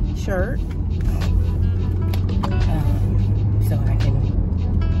university shirt so I can,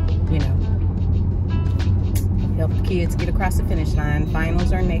 you know, help the kids get across the finish line.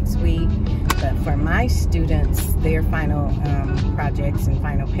 Finals are next week, but for my students, their final projects and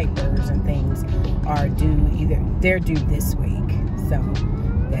final papers and things are due they're due this week, so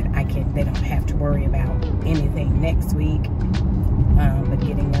that they don't have to worry about anything next week, but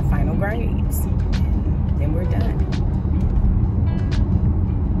getting their final grades, and then we're done.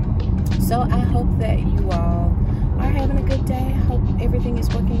 So I hope that you all are having a good day. I hope everything is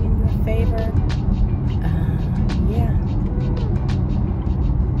working in your favor. Yeah.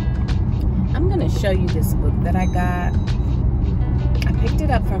 I'm going to show you this book that I got. I picked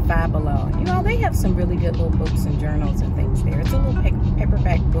it up from Five Below. You know, they have some really good little books and journals and things there. It's a little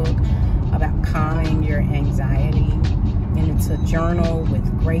paperback book about calming your anxiety. And it's a journal with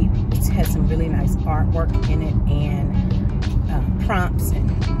great, it has some really nice artwork in it and prompts and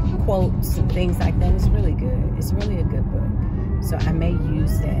quotes and things like that. It's really good. It's really a good book. So I may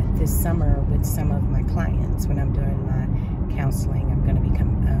use that this summer with some of my clients when I'm doing my counseling. I'm going to be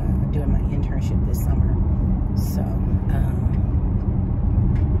doing my internship this summer. So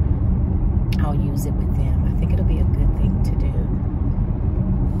I'll use it with them. I think it'll be a good thing to do.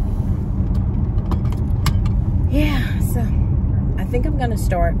 Yeah, so I think I'm going to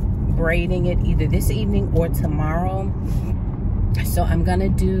start braiding it either this evening or tomorrow. So I'm going to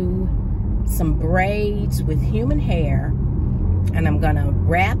do some braids with human hair, and I'm going to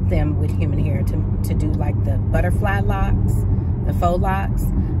wrap them with human hair to do like the butterfly locks, the faux locks,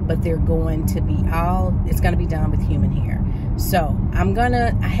 but they're going to be it's going to be done with human hair. So I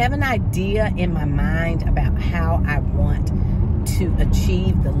have an idea in my mind about how I want to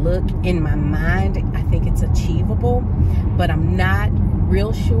achieve the look. In my mind, I think it's achievable, but I'm not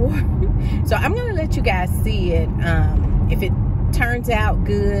real sure. So I'm going to let you guys see it. If it turns out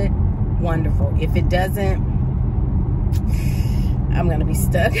good, wonderful. If it doesn't, I'm going to be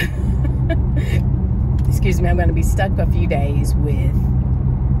stuck. Excuse me, I'm going to be stuck for a few days with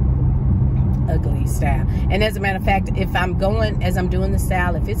ugly style. And as a matter of fact, if I'm doing the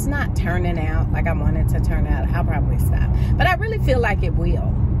style, if it's not turning out like I want it to turn out, I'll probably stop. But I really feel like it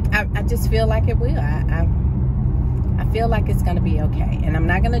will. I just feel like it will. I feel like it's going to be okay. And I'm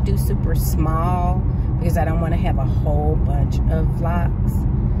not going to do super small because I don't want to have a whole bunch of locks.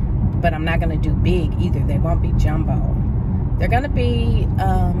 But I'm not going to do big either. They won't be jumbo. They're going to be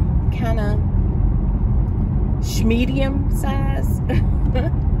kind of medium size.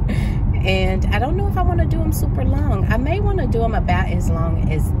 And I don't know if I want to do them super long. I may want to do them about as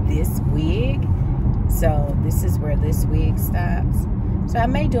long as this wig. So this is where this wig stops. So I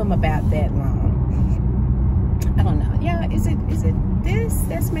may do them about that long. I don't know. Yeah, is it this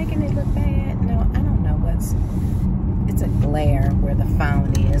that's making it look bad? No, I don't know it's a glare where the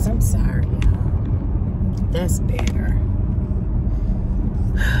phone is. I'm sorry, y'all. That's better.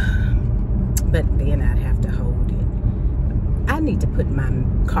 But then I'd have to hold it. I need to put my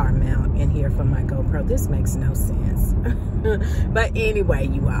car mount in here for my GoPro. This makes no sense. But anyway,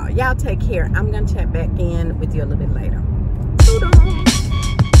 y'all take care. I'm going to chat back in with you a little bit later.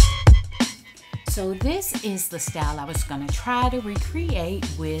 So this is the style I was going to try to recreate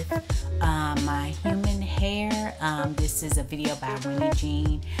with my human hair. This is a video by Winnie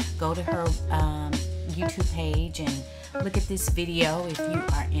Jean. Go to her YouTube page and look at this video if you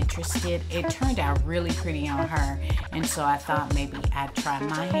are interested. It turned out really pretty on her, and so I thought maybe I'd try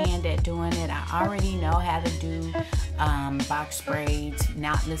my hand at doing it. I already know how to do box braids,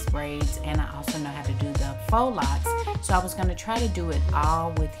 knotless braids, and I also know how to do the faux locks. So I was going to try to do it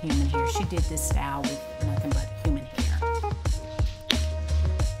all with human hair. She did this style with nothing but human hair.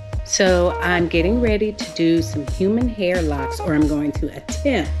 So I'm getting ready to do some human hair locks, or I'm going to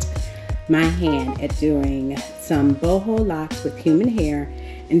attempt my hand at doing some boho locks with human hair.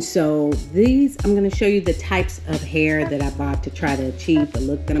 And so these, I'm going to show you the types of hair that I bought to try to achieve the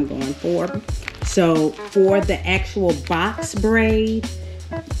look that I'm going for. So for the actual box braid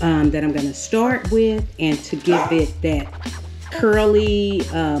that I'm going to start with, and to give it that curly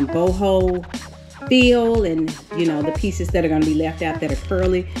boho feel, and you know, the pieces that are going to be left out that are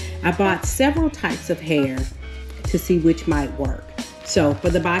curly, I bought several types of hair to see which might work. So for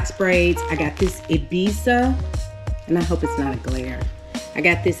the box braids, I got this Ibiza, and I hope it's not a glare. I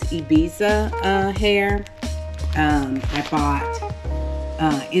got this Ibiza hair. I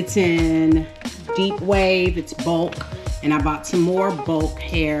bought, it's in deep wave, it's bulk, and I bought some more bulk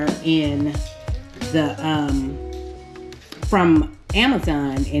hair in the, from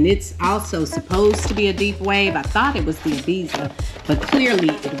Amazon, and it's also supposed to be a deep wave. I thought it was the Ibiza, but clearly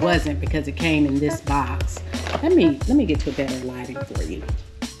it wasn't because it came in this box. Let me get to a better lighting for you.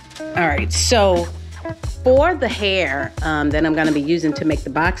 All right, so for the hair that I'm going to be using to make the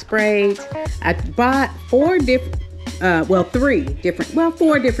box braids, I bought four different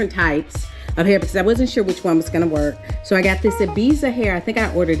types of hair because I wasn't sure which one was going to work. So I got this Ibiza hair. I think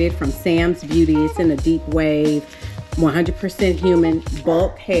I ordered it from Sam's Beauty. It's in a deep wave, 100% human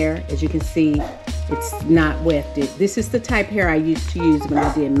bulk hair. As you can see, it's not wefted. This is the type hair I used to use when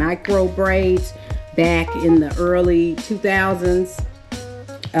I did micro braids back in the early 2000s.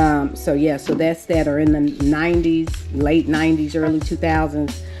 So yeah, so that's that, or in the 90s, late 90s, early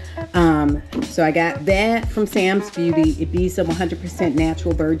 2000s. So I got that from Sam's Beauty. It be some 100%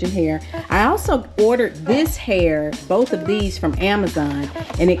 natural virgin hair. I also ordered this hair, both of these, from Amazon,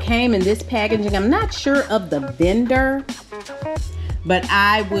 and it came in this packaging. I'm not sure of the vendor, but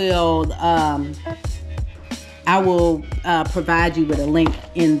I will provide you with a link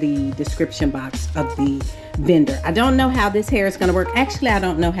in the description box of the vendor. I don't know how this hair is going to work. Actually, I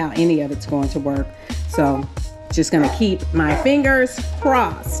don't know how any of it's going to work. So just going to keep my fingers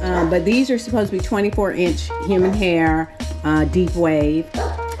crossed. But these are supposed to be 24-inch human hair, deep wave.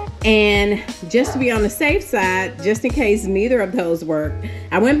 And just to be on the safe side, just in case neither of those work,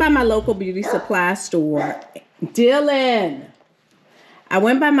 I went by my local beauty supply store. Dylan! I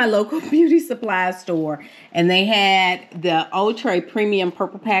went by my local beauty supply store, and they had the Outre Premium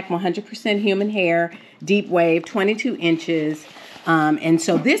Purple Pack 100% human hair, deep wave, 22 inches. And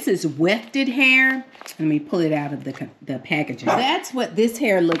so this is wefted hair. Let me pull it out of the packaging. That's what this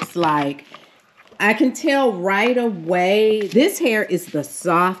hair looks like. I can tell right away, this hair is the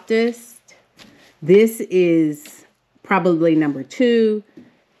softest. This is probably number 2.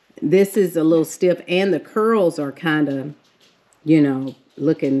 This is a little stiff, and the curls are kind of, you know,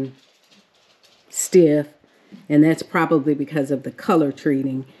 looking stiff, and that's probably because of the color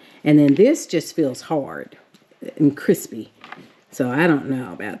treating. And then this just feels hard and crispy, so I don't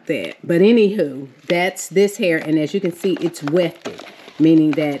know about that. But anywho, that's this hair, and as you can see, it's wefted,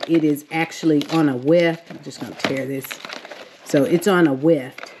 meaning that it is actually on a weft. I'm just going to tear this. So it's on a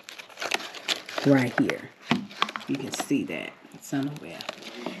weft right here. You can see that it's on a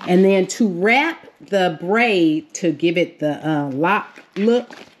weft. And then to wrap the braid to give it the lock look,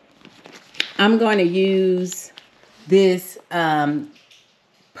 I'm going to use this Viso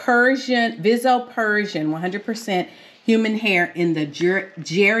Persian 100% human hair in the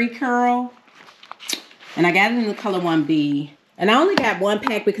Jerry Curl. And I got it in the color 1B. And I only got one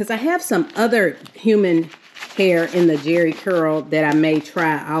pack because I have some other human hair in the Jerry Curl that I may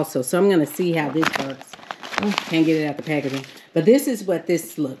try also. So I'm going to see how this works. Oh, can't get it out the packaging. But this is what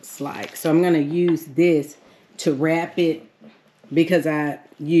this looks like. So I'm going to use this to wrap it because I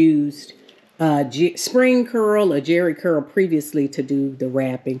used Spring Curl or Jerry Curl previously to do the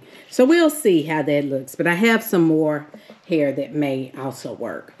wrapping. So we'll see how that looks. But I have some more hair that may also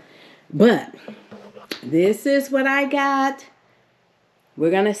work. But this is what I got. We're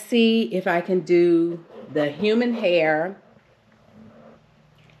going to see if I can do the human hair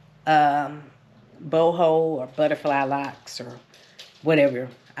boho or butterfly locks or whatever.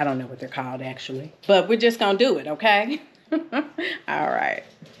 I don't know what they're called actually. But we're just going to do it, okay? All right.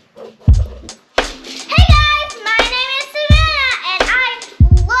 Hey guys, my name is Savannah and I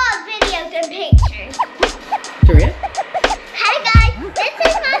love videos and pictures. Trip? Hi guys, this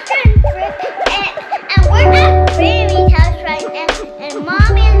is my friend Trip and we're at Baby's house right now and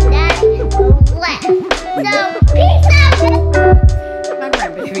Mommy and Daddy left. So peace out. My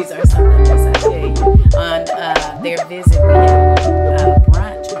grandbabies are something else, I tell you. On their visit, we had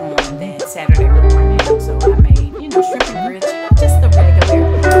brunch on that Saturday morning. So I made, you know, shrimp and grits, you know, just the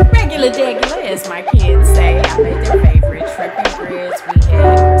regular, as my kids say. I made their favorite shrimp and grits. We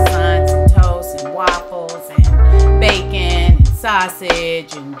had croissants and toast and waffles and bacon and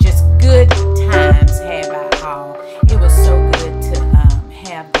sausage and just good times had by all. It was so good to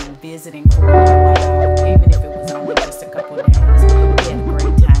have them visiting for a while, even if it was only just a couple of days. We had a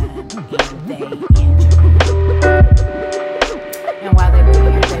great time and they enjoyed it. And while they were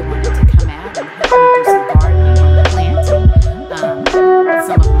here, they wanted to come out and help me do some gardening and planting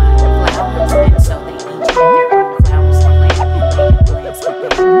some of my flowers, and so they each had their own flowers to plant, and they had plants to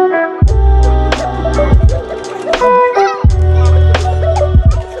plant.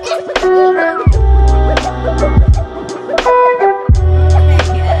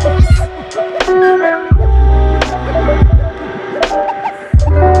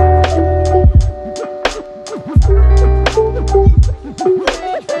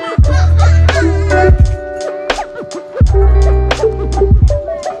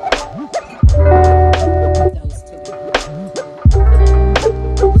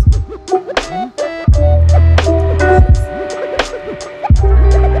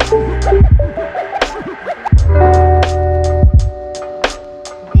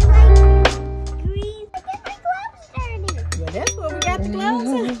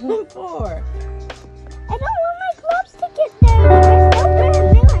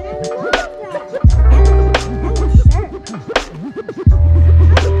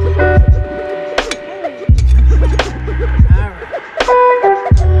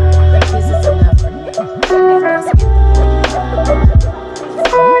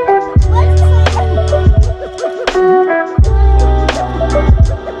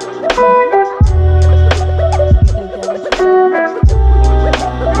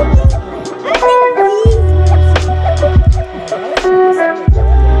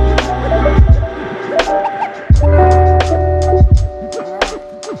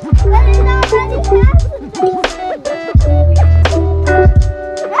 But it already has the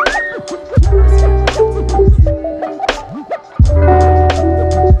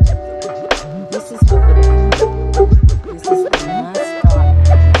This is what the this is the must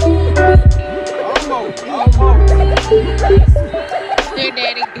There,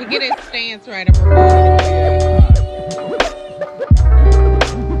 Daddy, get his stance right. I'm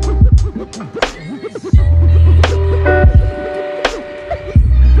recording the video.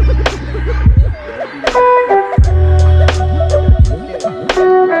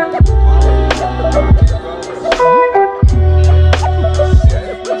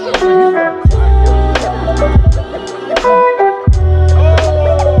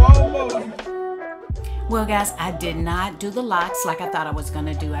 Well, guys, I did not do the locks like I thought I was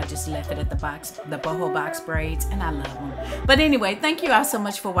gonna do. I just left it at the boho box braids, and I love them. But anyway, thank you all so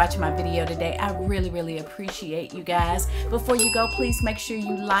much for watching my video today. I really appreciate you guys. Before you go, please make sure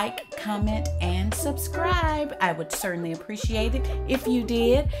you like, comment, and subscribe. I would certainly appreciate it if you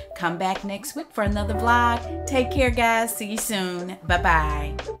did. Come back next week for another vlog. Take care, guys. See you soon.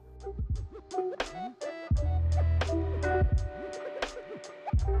 Bye-bye.